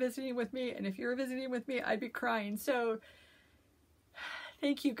if you were visiting with me, and if you were visiting with me, I'd be crying. So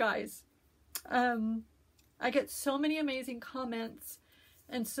thank you guys. I get so many amazing comments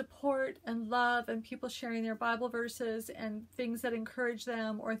and support and love, and people sharing their Bible verses and things that encourage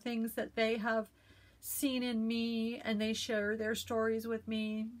them, or things that they have seen in me, and they share their stories with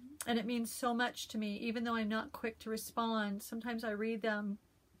me. And it means so much to me, even though I'm not quick to respond. Sometimes I read them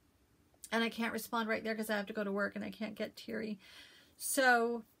and I can't respond right there because I have to go to work and I can't get teary.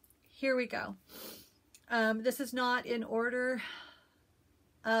 So here we go. This is not in order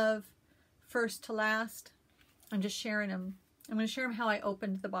of first to last. I'm just sharing them. I'm going to share them how I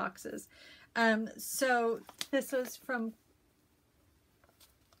opened the boxes. So this is from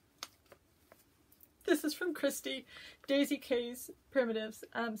Christy. Daisy K's Primitives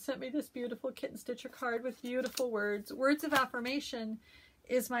sent me this beautiful kitten stitcher card with beautiful words. Words of affirmation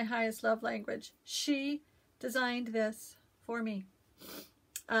is my highest love language. She designed this for me.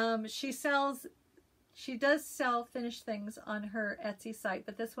 She does sell finished things on her Etsy site,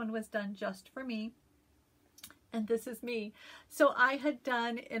 but this one was done just for me. And this is me. So I had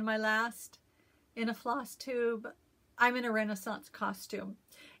done in a floss tube, I'm in a Renaissance costume.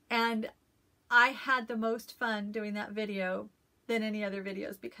 And I had the most fun doing that video than any other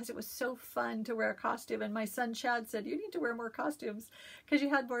videos, because it was so fun to wear a costume. And my son Chad said, you need to wear more costumes because you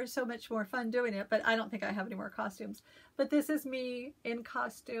had so much more fun doing it. But I don't think I have any more costumes. But this is me in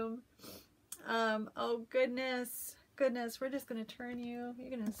costume. Oh goodness, we're just going to turn you. You're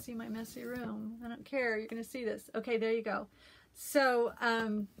going to see my messy room. I don't care. You're going to see this. Okay, there you go. So, we're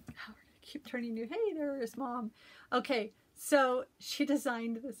going to keep turning you. Hey, there is Mom. Okay, so she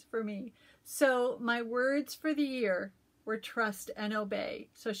designed this for me. So my words for the year were trust and obey.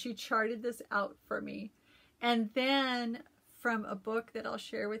 So she charted this out for me. And then from a book that I'll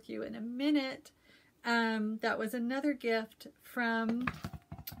share with you in a minute, that was another gift from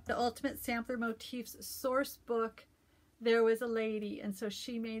the Ultimate Sampler Motifs source book. There was a lady, and so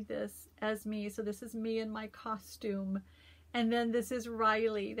she made this as me. So this is me in my costume. And then this is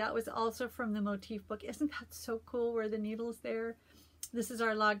Riley. That was also from the motif book. Isn't that so cool, where the needle's there? This is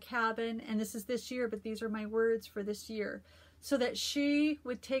our log cabin, and this is this year, but these are my words for this year. So that she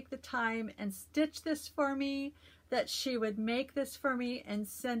would take the time and stitch this for me, that she would make this for me and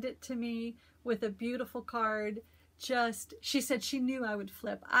send it to me with a beautiful card. She said she knew I would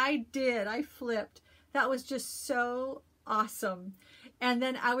flip. I did. I flipped. That was just so awesome. And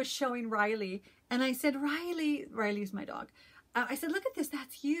then I was showing Riley, and I said, Riley's my dog. I said, look at this,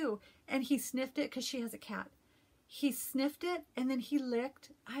 that's you. And he sniffed it because she has a cat. He sniffed it, and then he licked.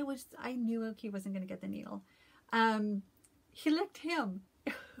 I knew he wasn't going to get the needle. He licked him.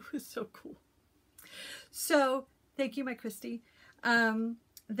 It was so cool. So thank you, my Christy.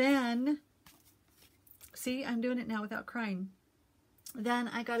 Then, see, I'm doing it now without crying. Then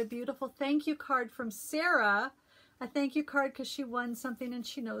I got a beautiful thank you card from Sarah. A thank you card because she won something and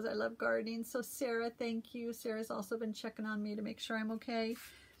she knows I love gardening. So Sarah, thank you. Sarah's also been checking on me to make sure I'm okay.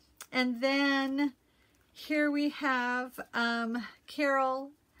 And then here we have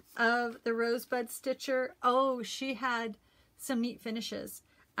Carol of the Rosebud Stitcher. Oh, she had some neat finishes.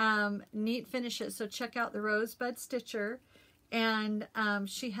 So check out the Rosebud Stitcher. And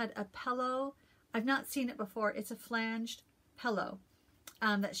she had a pillow. I've not seen it before. It's a flanged pillow.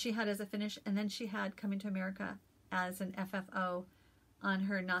 that she had as a finish, and then she had Coming to America as an FFO on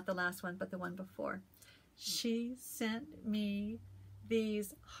her, not the last one, but the one before. She sent me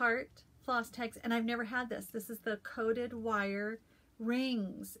these heart floss tags, and I've never had this. This is the coated wire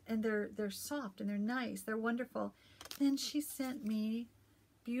rings, and they're soft and they're nice. They're wonderful. Then she sent me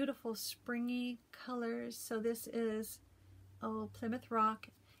beautiful springy colors. So this is, oh, Plymouth Rock,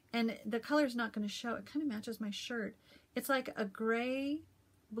 and the color's not going to show. It kind of matches my shirt. It's like a gray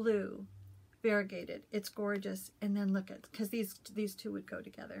blue variegated. It's gorgeous. And then look at, because these two would go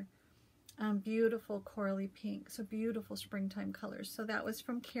together. Beautiful corally pink. So beautiful springtime colors. So that was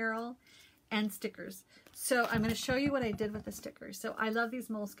from Carol, and stickers. So I'm going to show you what I did with the stickers. So I love these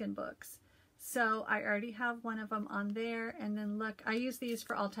moleskin books. So I already have one of them on there. And then look, I use these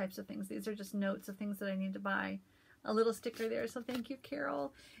for all types of things. These are just notes of things that I need to buy. A little sticker there. So thank you,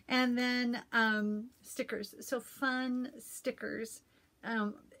 Carol. And then stickers. So fun stickers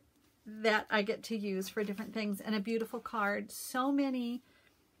that I get to use for different things. And a beautiful card. So many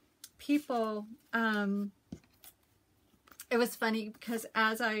people, it was funny because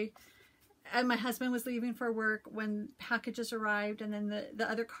as my husband was leaving for work when packages arrived, and then the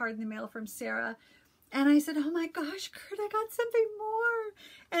other card in the mail from Sarah, and I said, oh my gosh, Kurt, I got something more.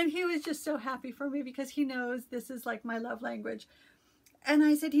 And he was just so happy for me because he knows this is like my love language. And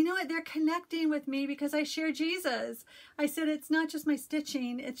I said, you know what, they're connecting with me because I share Jesus. I said, it's not just my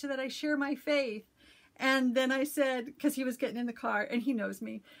stitching, it's that I share my faith. And then I said, because he was getting in the car, and he knows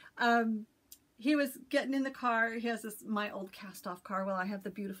me, he was getting in the car. He has my old cast-off car. Well, I have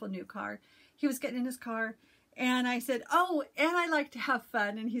the beautiful new car. He was getting in his car, and I said, oh, and I like to have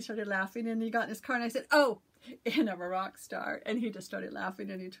fun. And he started laughing, and he got in his car, and I said, oh, and I'm a rock star. And he just started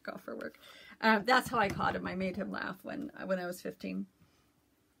laughing, and he took off for work. That's how I caught him. I made him laugh when I was 15.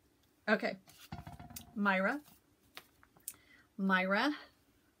 Okay, Myra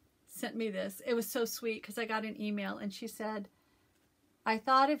sent me this. It was so sweet because I got an email, and she said, I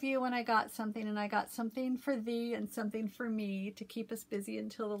thought of you when I got something, and I got something for thee and something for me to keep us busy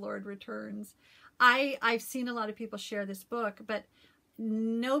until the Lord returns. I've seen a lot of people share this book, but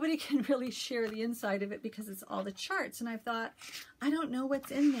nobody can really share the inside of it because it's all the charts. And I thought, I don't know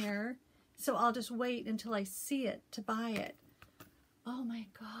what's in there, so I'll just wait until I see it to buy it. Oh my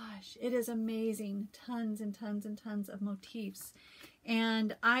gosh, it is amazing. Tons and tons and tons of motifs.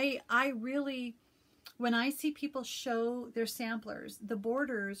 And I really, when I see people show their samplers, the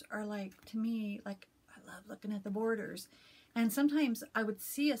borders are like, to me, like, I love looking at the borders. And sometimes I would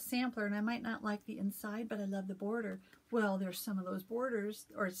see a sampler and I might not like the inside, but I love the border. Well, there's some of those borders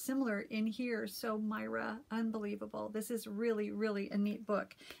or similar in here. So Myra, unbelievable. This is really, really a neat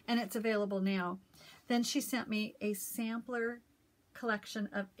book, and it's available now. Then she sent me a sampler collection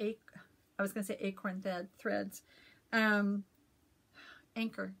of acorn threads.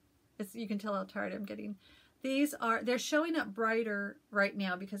 Anchor. You can tell how tired I'm getting. They're showing up brighter right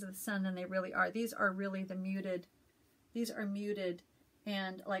now because of the sun than they really are. These are really the muted. These are muted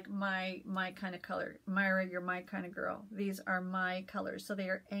and like my kind of color. Myra, you're my kind of girl. These are my colors. So they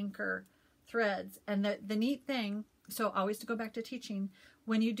are anchor threads. And the neat thing, so always to go back to teaching,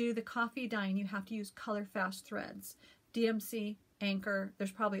 when you do the coffee dyeing, you have to use color fast threads. DMC, Anchor,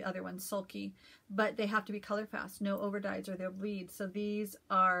 there's probably other ones, Sulky, but they have to be color fast, no overdyes or they'll bleed. So these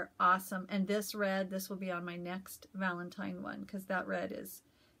are awesome. And this red, this will be on my next Valentine one because that red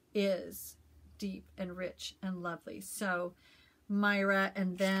is deep and rich and lovely. So Myra,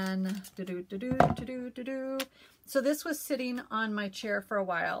 and then so this was sitting on my chair for a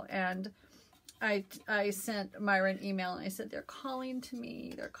while, and I sent Myra an email and I said, they're calling to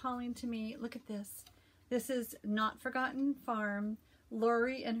me. They're calling to me. Look at this. This is Not Forgotten Farm.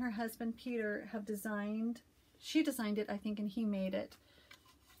 Lori and her husband Peter have designed, she designed it, I think, and he made it.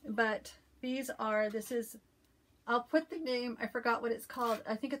 But this is, I'll put the name, I forgot what it's called.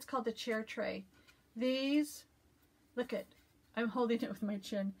 I think it's called the chair tray. These, look at, I'm holding it with my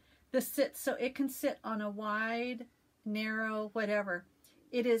chin. This sits, so it can sit on a wide, narrow, whatever.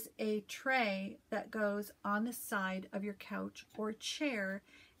 It is a tray that goes on the side of your couch or chair,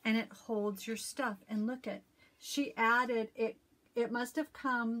 and it holds your stuff. And look at, she added, it must have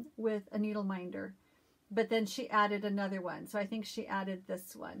come with a needle minder, but then she added another one. So I think she added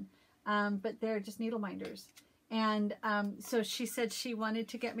this one, but they're just needle minders. And so she said she wanted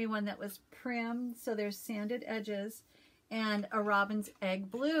to get me one that was prim, so there's sanded edges, and a robin's egg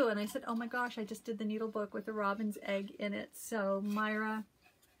blue. And I said, oh my gosh, I just did the needle book with the robin's egg in it. So Myra,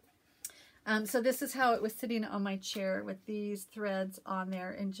 so this is how it was sitting on my chair with these threads on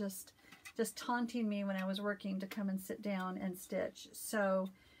there and just taunting me when I was working to come and sit down and stitch. So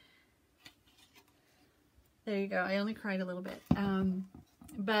there you go. I only cried a little bit.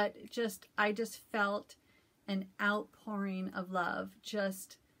 but I just felt an outpouring of love,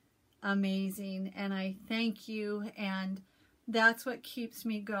 just amazing. And I thank you. And that's what keeps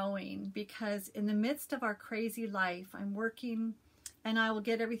me going, because in the midst of our crazy life, I'm working and I will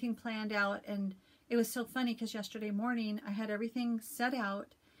get everything planned out. And it was so funny because yesterday morning I had everything set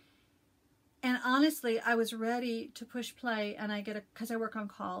out. And honestly, I was ready to push play, and because I work on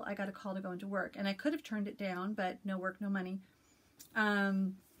call, I got a call to go into work. And I could have turned it down, but no work, no money.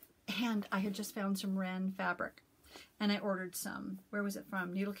 And I had just found some Wren fabric, and I ordered some. Where was it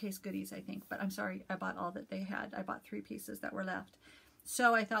from? Needlecase Goodies, I think. But I'm sorry, I bought all that they had. I bought 3 pieces that were left.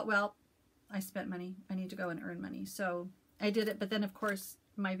 So I thought, well, I spent money. I need to go and earn money. So I did it. But then, of course,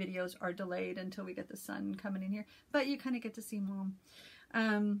 my videos are delayed until we get the sun coming in here. But you kind of get to see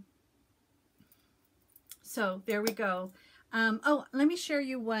Mom. So there we go. Oh, let me share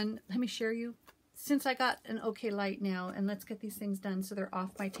you one. Let me share you, since I got an okay light now, and let's get these things done so they're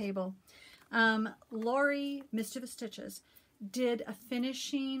off my table. Lori, Mischievous Stitches, did a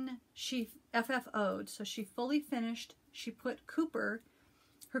finishing. She FFO'd, so she fully finished. She put Cooper,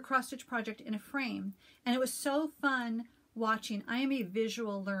 her cross stitch project, in a frame, and it was so fun watching. I am a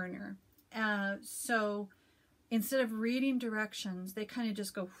visual learner, so instead of reading directions, they kind of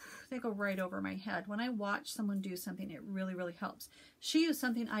just go, they go right over my head. When I watch someone do something, it really, really helps. She used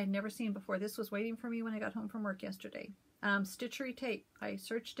something I had never seen before. This was waiting for me when I got home from work yesterday. Stitchery tape. I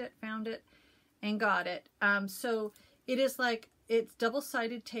searched it, found it, and got it. So it is like, it's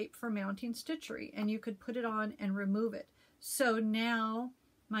double-sided tape for mounting stitchery, and you could put it on and remove it. So now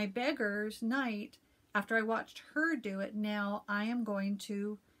my Beggar's night, after I watched her do it, now I am going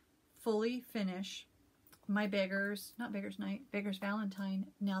to fully finish my Beggar's, not Beggar's night, Beggar's Valentine,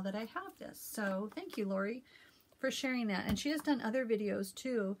 now that I have this. So thank you, Lori, for sharing that. And she has done other videos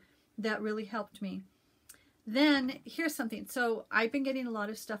too that really helped me. Then here's something. So I've been getting a lot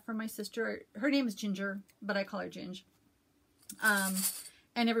of stuff from my sister. Her name is Ginger, but I call her Ginge.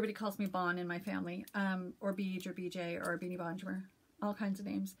 And everybody calls me Bon in my family, or Beej or BJ or Beanie Bonjour, all kinds of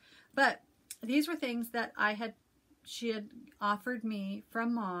names. But these were things that she had offered me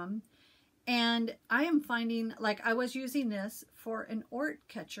from Mom. And I am finding, like, I was using this for an Ort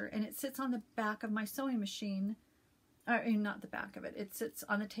catcher, and it sits on the back of my sewing machine. Not the back of it. It sits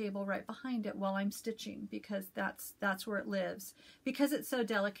on the table right behind it while I'm stitching, because that's where it lives. Because it's so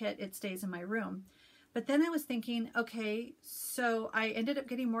delicate, it stays in my room. But then I was thinking, okay, so I ended up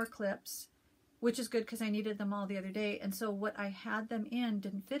getting more clips, which is good because I needed them all the other day. And so what I had them in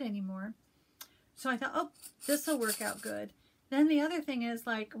didn't fit anymore. So I thought, oh, this will work out good. Then the other thing is,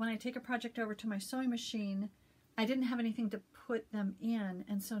 like, when I take a project over to my sewing machine, I didn't have anything to put them in.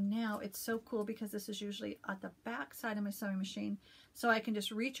 And so now it's so cool because this is usually at the back side of my sewing machine. So I can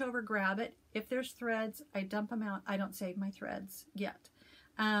just reach over, grab it. If there's threads, I dump them out. I don't save my threads yet.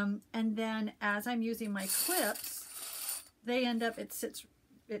 And then as I'm using my clips, they end up, it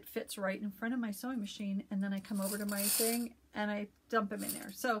fits right in front of my sewing machine. And then I come over to my thing and I dump them in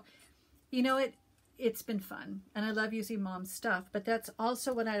there. So, you know, it's been fun, and I love using Mom's stuff, but that's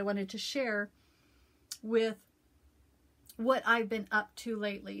also what I wanted to share with what I've been up to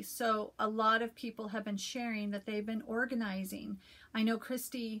lately. So a lot of people have been sharing that they've been organizing. I know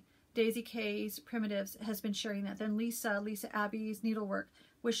Christy, Daisy K's Primitives has been sharing that. Then Lisa Abby's Needlework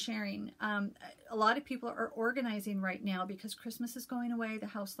was sharing. A lot of people are organizing right now because Christmas is going away. The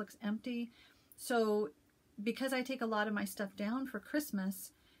house looks empty. So because I take a lot of my stuff down for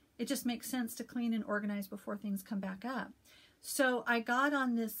Christmas, it just makes sense to clean and organize before things come back up. So I got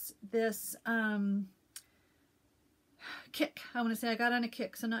on this kick. I want to say I got on a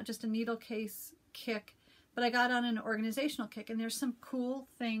kick. So not just a Needlecase kick, but I got on an organizational kick. And there's some cool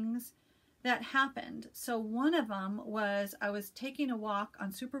things that happened. So one of them was I was taking a walk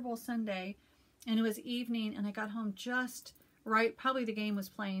on Super Bowl Sunday, and it was evening, and I got home just right. Probably the game was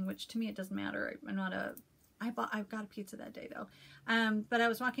playing, which to me it doesn't matter. I'm not a I got a pizza that day though. But I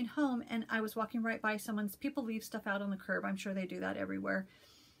was walking home, and I was walking right by people leave stuff out on the curb. I'm sure they do that everywhere.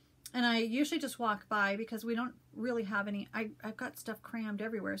 And I usually just walk by because we don't really have any, I've got stuff crammed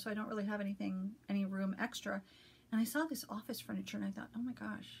everywhere, so I don't really have any room extra. And I saw this office furniture, and I thought, oh my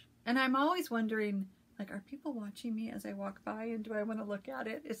gosh. And I'm always wondering, like, are people watching me as I walk by, and do I want to look at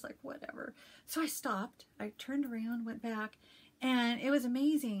it? It's like, whatever. So I stopped, I turned around, went back, and it was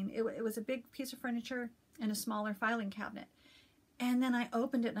amazing. It was a big piece of furniture and a smaller filing cabinet. And then I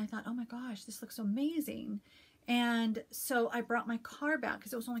opened it, and I thought, oh my gosh, this looks amazing. And so I brought my car back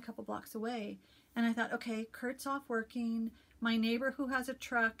because it was only a couple blocks away. And I thought, okay, Kurt's off working. My neighbor who has a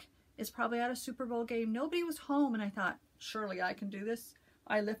truck is probably at a Super Bowl game. Nobody was home. And I thought, surely I can do this.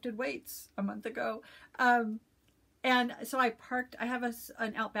 I lifted weights a month ago. And so I parked, I have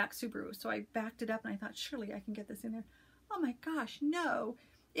an Outback Subaru, so I backed it up and I thought, surely I can get this in there. Oh my gosh, no.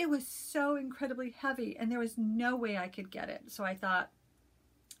 It was so incredibly heavy and there was no way I could get it. So I thought,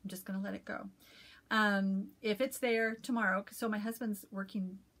 I'm just going to let it go. If it's there tomorrow, so my husband's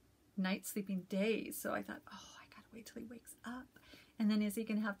working nights, sleeping days. So I thought, oh, I got to wait till he wakes up. And then is he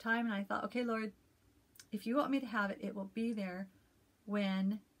going to have time? And I thought, okay, Lord, if you want me to have it, it will be there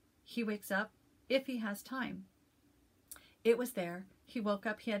when he wakes up, if he has time. It was there. He woke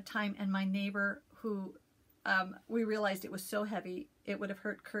up, he had time, and my neighbor who, we realized it was so heavy, it would have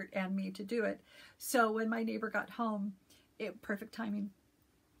hurt Kurt and me to do it. So when my neighbor got home, perfect timing.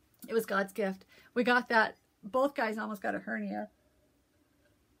 It was God's gift. We got that. Both guys almost got a hernia.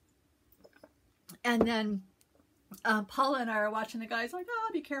 And then Paula and I are watching the guys like, oh,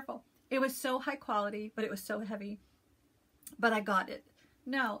 be careful. It was so high quality, but it was so heavy. But I got it.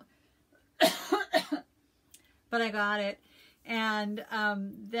 No. But I got it. And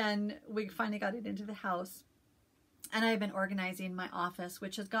then we finally got it into the house. And I've been organizing my office,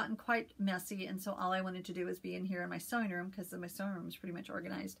 which has gotten quite messy. And so all I wanted to do was be in here in my sewing room, because my sewing room is pretty much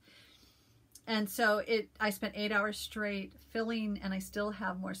organized. And so I spent 8 hours straight filling, and I still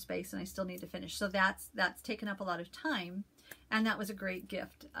have more space and I still need to finish. So that's taken up a lot of time. And that was a great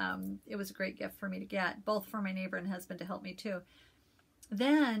gift. It was a great gift for me to get, both for my neighbor and husband to help me too.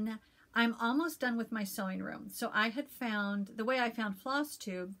 Then I'm almost done with my sewing room. So I had found, the way I found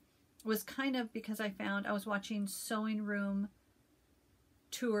FlossTube was kind of because I was watching sewing room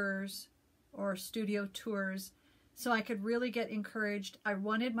tours or studio tours, so I could really get encouraged. I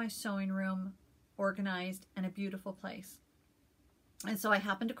wanted my sewing room organized and a beautiful place. And so I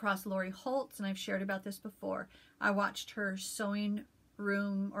happened across Lori Holtz, and I've shared about this before. I watched her sewing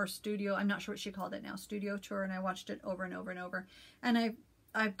room or studio, I'm not sure what she called it now, studio tour, and I watched it over and over and over. And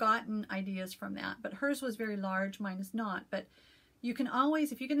I've gotten ideas from that, but hers was very large, mine is not. But you can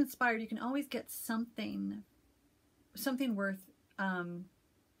always, if you get inspired, you can always get something worth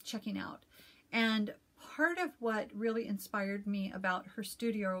checking out. And part of what really inspired me about her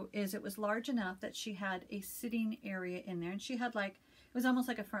studio is it was large enough that she had a sitting area in there, and she had like, it was almost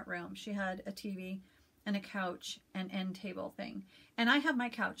like a front room. She had a TV and a couch and end table thing. And I have my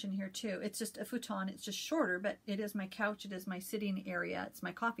couch in here too. It's just a futon. It's just shorter, but it is my couch. It is my sitting area. It's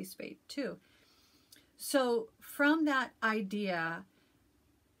my coffee space too. So from that idea,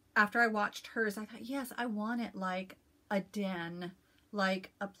 after I watched hers, I thought, yes, I want it like a den,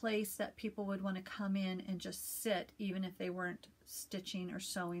 like a place that people would want to come in and just sit, even if they weren't stitching or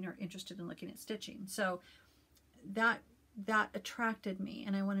sewing or interested in looking at stitching. So that attracted me,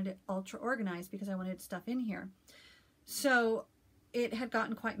 and I wanted it ultra organized because I wanted stuff in here. So it had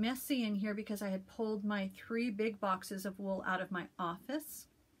gotten quite messy in here because I had pulled my 3 big boxes of wool out of my office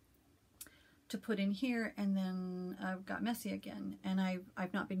to put in here, and then got messy again. And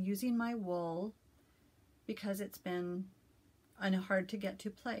I've not been using my wool because it's been in a hard to get to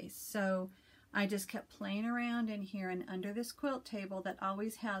place. So I just kept playing around in here, and under this quilt table that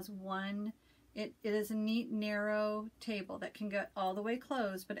always has one, it is a neat narrow table that can get all the way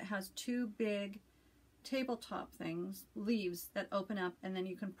closed, but it has 2 big tabletop things, leaves that open up, and then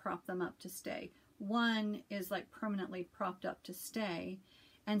you can prop them up to stay. One is like permanently propped up to stay,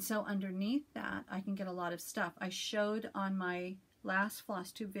 and so underneath that I can get a lot of stuff. I showed on my last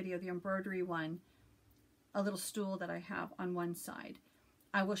FlossTube video, the embroidery one, a little stool that I have on one side.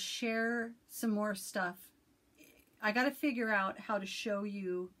 I will share some more stuff. I got to figure out how to show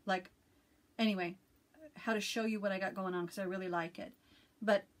you, how to show you what I got going on, because I really like it.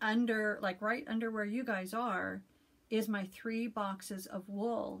 But under, like right under where you guys are, is my 3 boxes of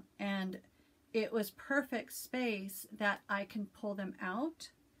wool, and it was perfect space that I can pull them out,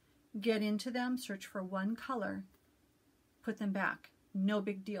 get into them, search for one color, put them back. No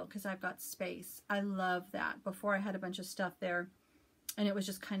big deal, because I've got space. I love that. Before I had a bunch of stuff there, and it was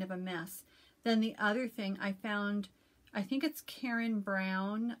just kind of a mess. Then the other thing I found, I think it's Karen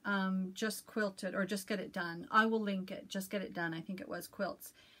Brown, Just Quilted, or Just Get It Done. I will link it. Just Get It Done, I think it was,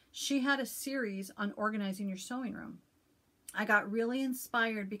 quilts. She had a series on organizing your sewing room. I got really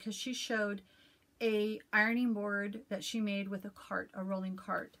inspired because she showed a ironing board that she made with a cart, a rolling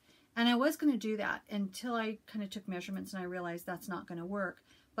cart. And I was going to do that until I kind of took measurements and I realized that's not going to work.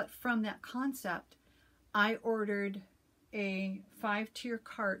 But from that concept, I ordered a 5-tier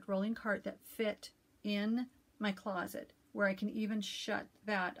cart, rolling cart, that fit in my closet, where I can even shut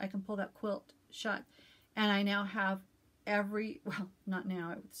that. I can pull that quilt shut. And I now have well, not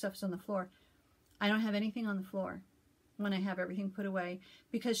now, stuff's on the floor. I don't have anything on the floor when I have everything put away,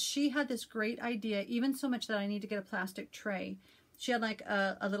 because she had this great idea, even so much that I need to get a plastic tray. She had like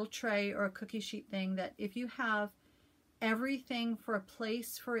a little tray or a cookie sheet thing that if you have everything for a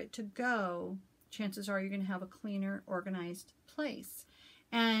place for it to go, chances are you're going to have a cleaner, organized place.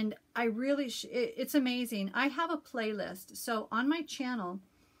 And I really, it's amazing. I have a playlist. So on my channel,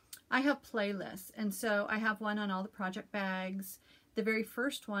 I have playlists. And so I have one on all the project bags. The very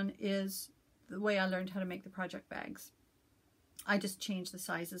first one is the way I learned how to make the project bags. I just changed the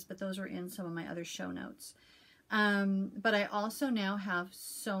sizes, but those are in some of my other show notes. But I also now have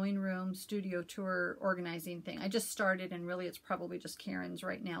sewing room, studio tour, organizing thing. I just started, and really it's probably just Karen's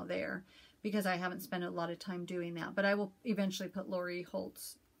right now there, because I haven't spent a lot of time doing that. But I will eventually put Lori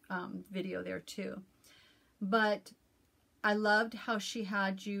Holt's video there too. But I loved how she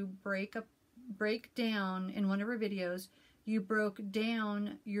had you break down in one of her videos. You broke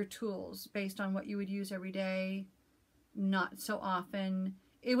down your tools based on what you would use every day, not so often.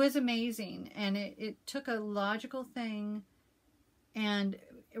 It was amazing, and it took a logical thing, and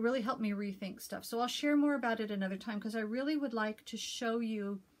it really helped me rethink stuff. So I'll share more about it another time, because I really would like to show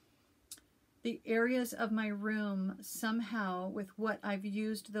you the areas of my room somehow with what I've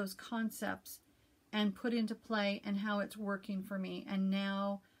used those concepts and put into play, and how it's working for me. And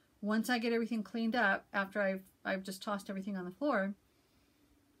now, once I get everything cleaned up, after I've just tossed everything on the floor,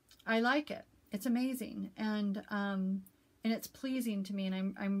 I like it. It's amazing, and it's pleasing to me.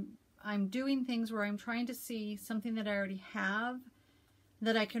 And I'm doing things where I'm trying to see something that I already have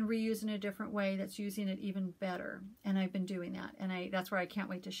that I can reuse in a different way that's using it even better. And I've been doing that, and that's where I can't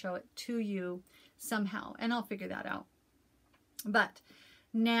wait to show it to you somehow, and I'll figure that out. But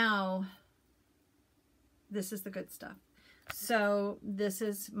now, this is the good stuff. So this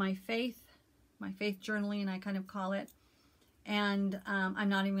is my faith journaling, I kind of call it. And I'm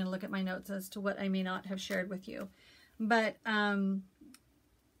not even going to look at my notes as to what I may not have shared with you. But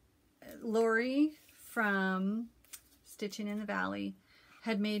Lori from Stitching in the Valley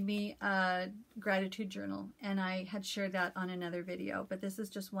had made me a gratitude journal, and I had shared that on another video. But this is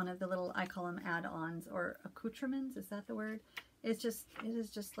just one of the little, I call them add-ons or accoutrements. Is that the word? It is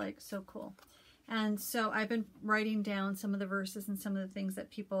just like so cool. And so I've been writing down some of the verses and some of the things that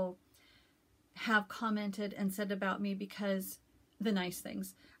people have commented and said about me, because the nice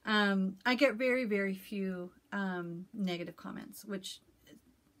things. I get very, very few negative comments, which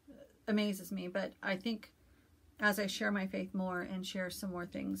amazes me. But I think as I share my faith more and share some more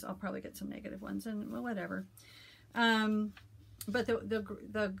things, I'll probably get some negative ones, and well, whatever. But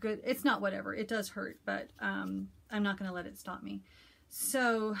the good, it's not whatever. It does hurt, but I'm not going to let it stop me.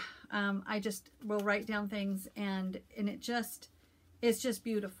 So I just will write down things, and it's just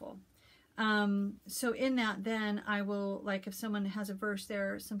beautiful. So in that, then I will, like, if someone has a verse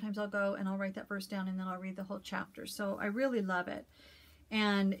there, sometimes I'll go and I'll write that verse down, and then I'll read the whole chapter. So I really love it.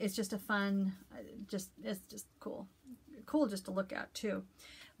 And it's just a fun, it's just cool just to look at too.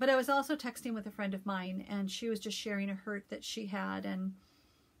 But I was also texting with a friend of mine, and she was just sharing a hurt that she had.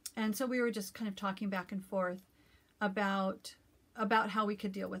 And so we were just kind of talking back and forth about how we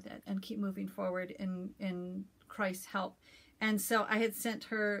could deal with it and keep moving forward in Christ's help. And so I had sent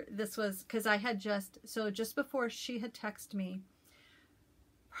her, this was because I had just before she had texted me,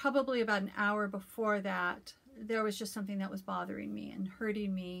 probably about an hour before that, there was just something that was bothering me and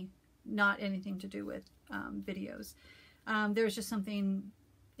hurting me, not anything to do with videos. There was just something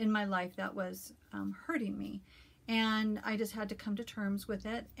in my life that was hurting me. And I just had to come to terms with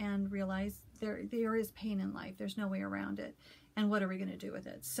it and realize there is pain in life. There's no way around it. And what are we going to do with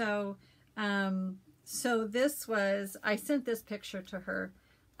it? So, so this was, I sent this picture to her.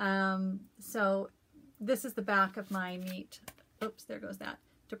 So this is the back of my neat, oops, there goes that,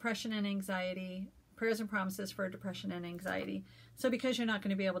 Depression and Anxiety, Prayers and Promises for Depression and Anxiety. So because you're not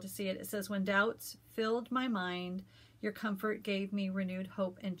going to be able to see it, it says, when doubts filled my mind, your comfort gave me renewed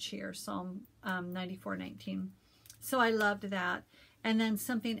hope and cheer. Psalm 94:19. So I loved that. And then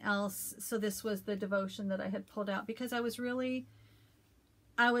something else. So this was the devotion that I had pulled out, because I was really,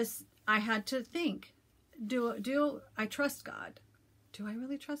 I had to think, do I trust God? Do I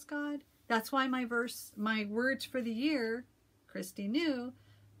really trust God? That's why my words for the year, Christy knew,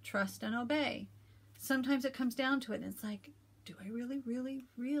 trust and obey. Sometimes it comes down to it, and it's like, do I really, really,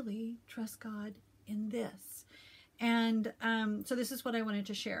 really trust God in this? And so this is what I wanted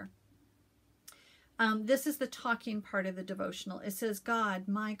to share. This is the talking part of the devotional. It says, God,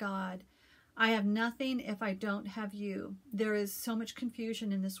 my God, I have nothing if I don't have you. There is so much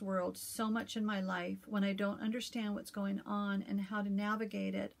confusion in this world, so much in my life. When I don't understand what's going on and how to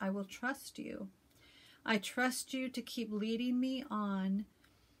navigate it, I will trust you. I trust you to keep leading me on,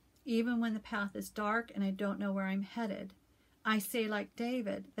 even when the path is dark and I don't know where I'm headed. I say, like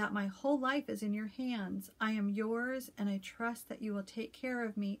David, that my whole life is in your hands. I am yours, and I trust that you will take care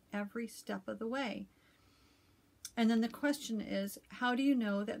of me every step of the way. And then the question is, how do you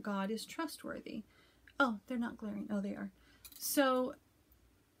know that God is trustworthy? Oh, they're not glaring. Oh, they are. So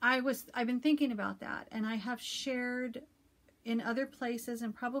I've been thinking about that, and I have shared in other places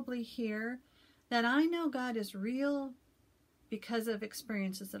and probably here that I know God is real because of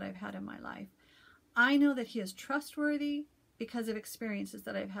experiences that I've had in my life. I know that he is trustworthy because of experiences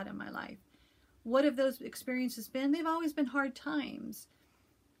that I've had in my life. What have those experiences been? They've always been hard times.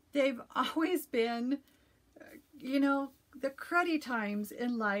 They've always been, you know, the cruddy times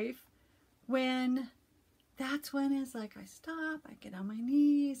in life when that's when it's like I stop, I get on my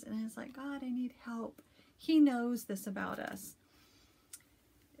knees, and it's like, God, I need help. He knows this about us.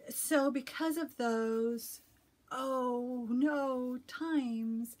 So because of those, oh no,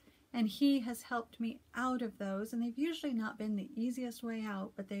 times, and he has helped me out of those, and they've usually not been the easiest way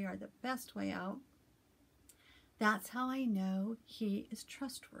out, but they are the best way out. That's how I know he is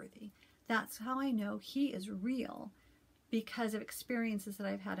trustworthy. That's how I know he is real, because of experiences that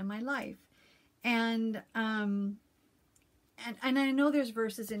I've had in my life. And I know there's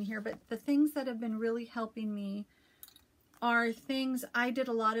verses in here, but the things that have been really helping me are things. I did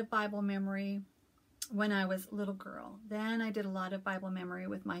a lot of Bible memory when I was a little girl. Then I did a lot of Bible memory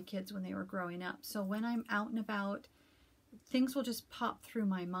with my kids when they were growing up. So when I'm out and about, things will just pop through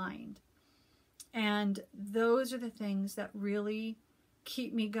my mind. And those are the things that really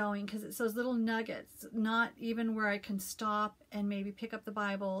keep me going, because it's those little nuggets, not even where I can stop and maybe pick up the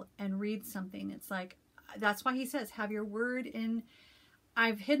Bible and read something. It's like, that's why he says, have your word in,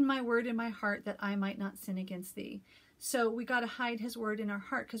 I've hidden my word in my heart that I might not sin against thee. So we got to hide his word in our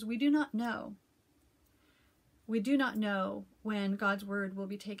heart, because we do not know. We do not know when God's word will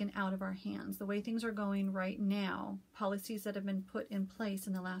be taken out of our hands. The way things are going right now, policies that have been put in place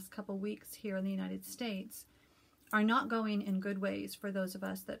in the last couple weeks here in the United States are not going in good ways for those of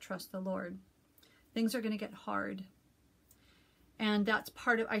us that trust the Lord. Things are going to get hard. And that's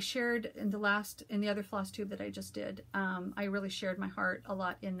part of, I shared in the other FlossTube that I just did, I really shared my heart a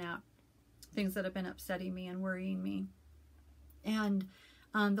lot in that. Things that have been upsetting me and worrying me. And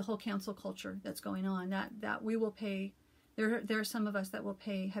the whole cancel culture that's going on, that we will pay, there are some of us that will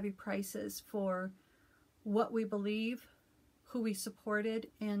pay heavy prices for what we believe, who we supported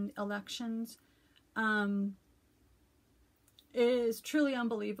in elections. It is truly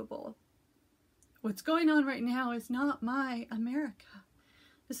unbelievable. What's going on right now is not my America.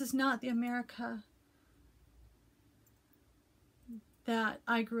 This is not the America that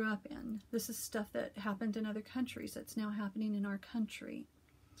I grew up in. This is stuff that happened in other countries that's now happening in our country.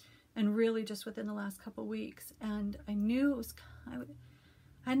 And really just within the last couple weeks. And I knew it was,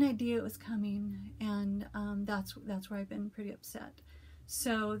 I had an idea it was coming. And that's where I've been pretty upset.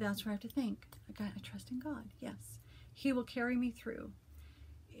 So that's where I have to think. I trust in God, yes. He will carry me through.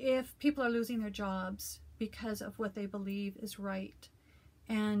 If people are losing their jobs because of what they believe is right,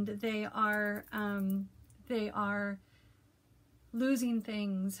 and they are losing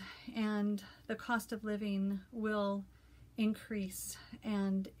things, and the cost of living will increase,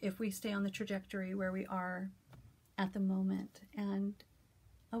 and if we stay on the trajectory where we are at the moment, and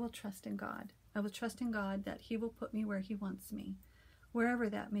I will trust in God. I will trust in God that he will put me where he wants me, wherever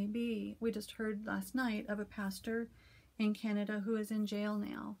that may be. We just heard last night of a pastor in Canada who is in jail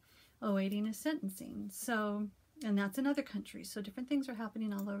now, awaiting his sentencing. So, and that's in other countries. So different things are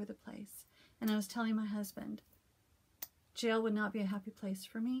happening all over the place. And I was telling my husband, jail would not be a happy place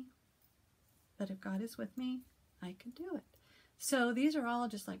for me, but if God is with me, I can do it. So these are all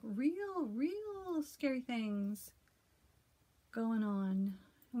just like real scary things going on.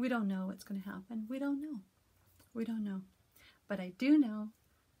 We don't know what's going to happen. We don't know. We don't know. But I do know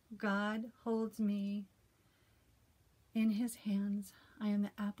God holds me in his hands. I am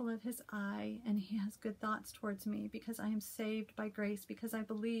the apple of his eye, and he has good thoughts towards me because I am saved by grace, because I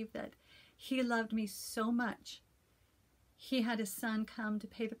believe that he loved me so much. He had his son come to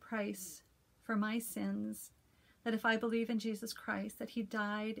pay the price for my sins, that if I believe in Jesus Christ, that he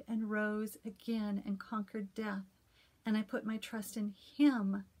died and rose again and conquered death, and I put my trust in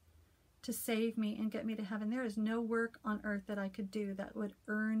him to save me and get me to heaven. There is no work on earth that I could do that would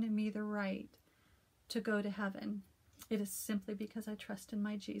earn me the right to go to heaven. It is simply because I trust in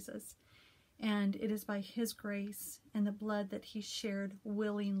my Jesus. And it is by his grace and the blood that he shared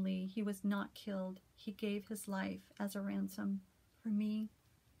willingly. He was not killed. He gave his life as a ransom for me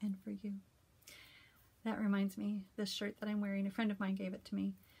and for you. That reminds me, this shirt that I'm wearing, a friend of mine gave it to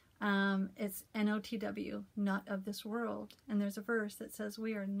me. It's NOTW, not of this world. And there's a verse that says,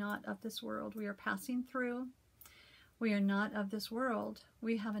 we are not of this world. We are passing through. We are not of this world.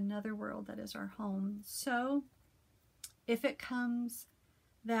 We have another world that is our home. So if it comes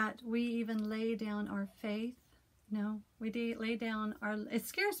that we even lay down our faith, No, we lay down our, it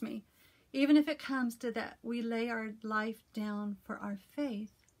scares me. Even if it comes to that, we lay our life down for our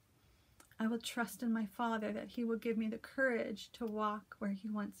faith. I will trust in my Father that He will give me the courage to walk where He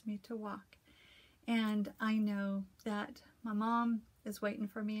wants me to walk. And I know that my mom is waiting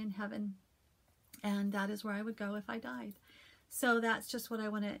for me in heaven. And that is where I would go if I died. So that's just what I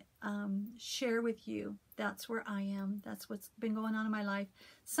want to share with you. That's where I am. That's what's been going on in my life.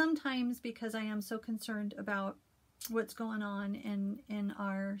 Sometimes because I am so concerned about what's going on in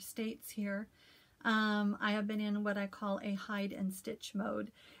our states here, I have been in what I call a hide and stitch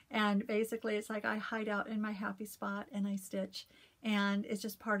mode. And basically it's like I hide out in my happy spot and I stitch. And it's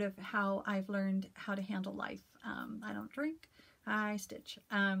just part of how I've learned how to handle life. I don't drink, I stitch.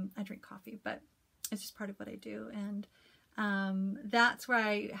 I drink coffee, but it's just part of what I do. And that's where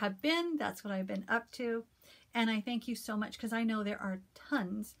I have been. That's what I've been up to. And I thank you so much, because I know there are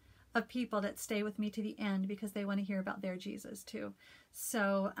tons of people that stay with me to the end because they want to hear about their Jesus too.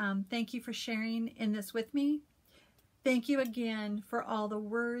 So thank you for sharing in this with me. Thank you again for all the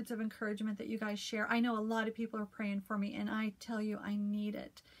words of encouragement that you guys share. I know a lot of people are praying for me, and I tell you, I need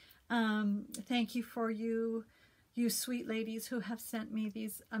it. Thank you for you sweet ladies who have sent me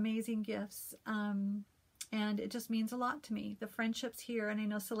these amazing gifts. And it just means a lot to me. The friendships here, and I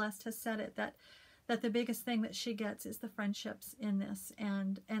know Celeste has said it, that the biggest thing that she gets is the friendships in this,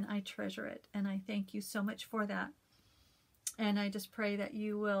 and I treasure it, and I thank you so much for that. And I just pray that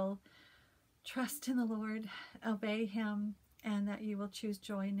you will trust in the Lord, obey Him, and that you will choose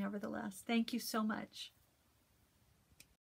joy nevertheless. Thank you so much.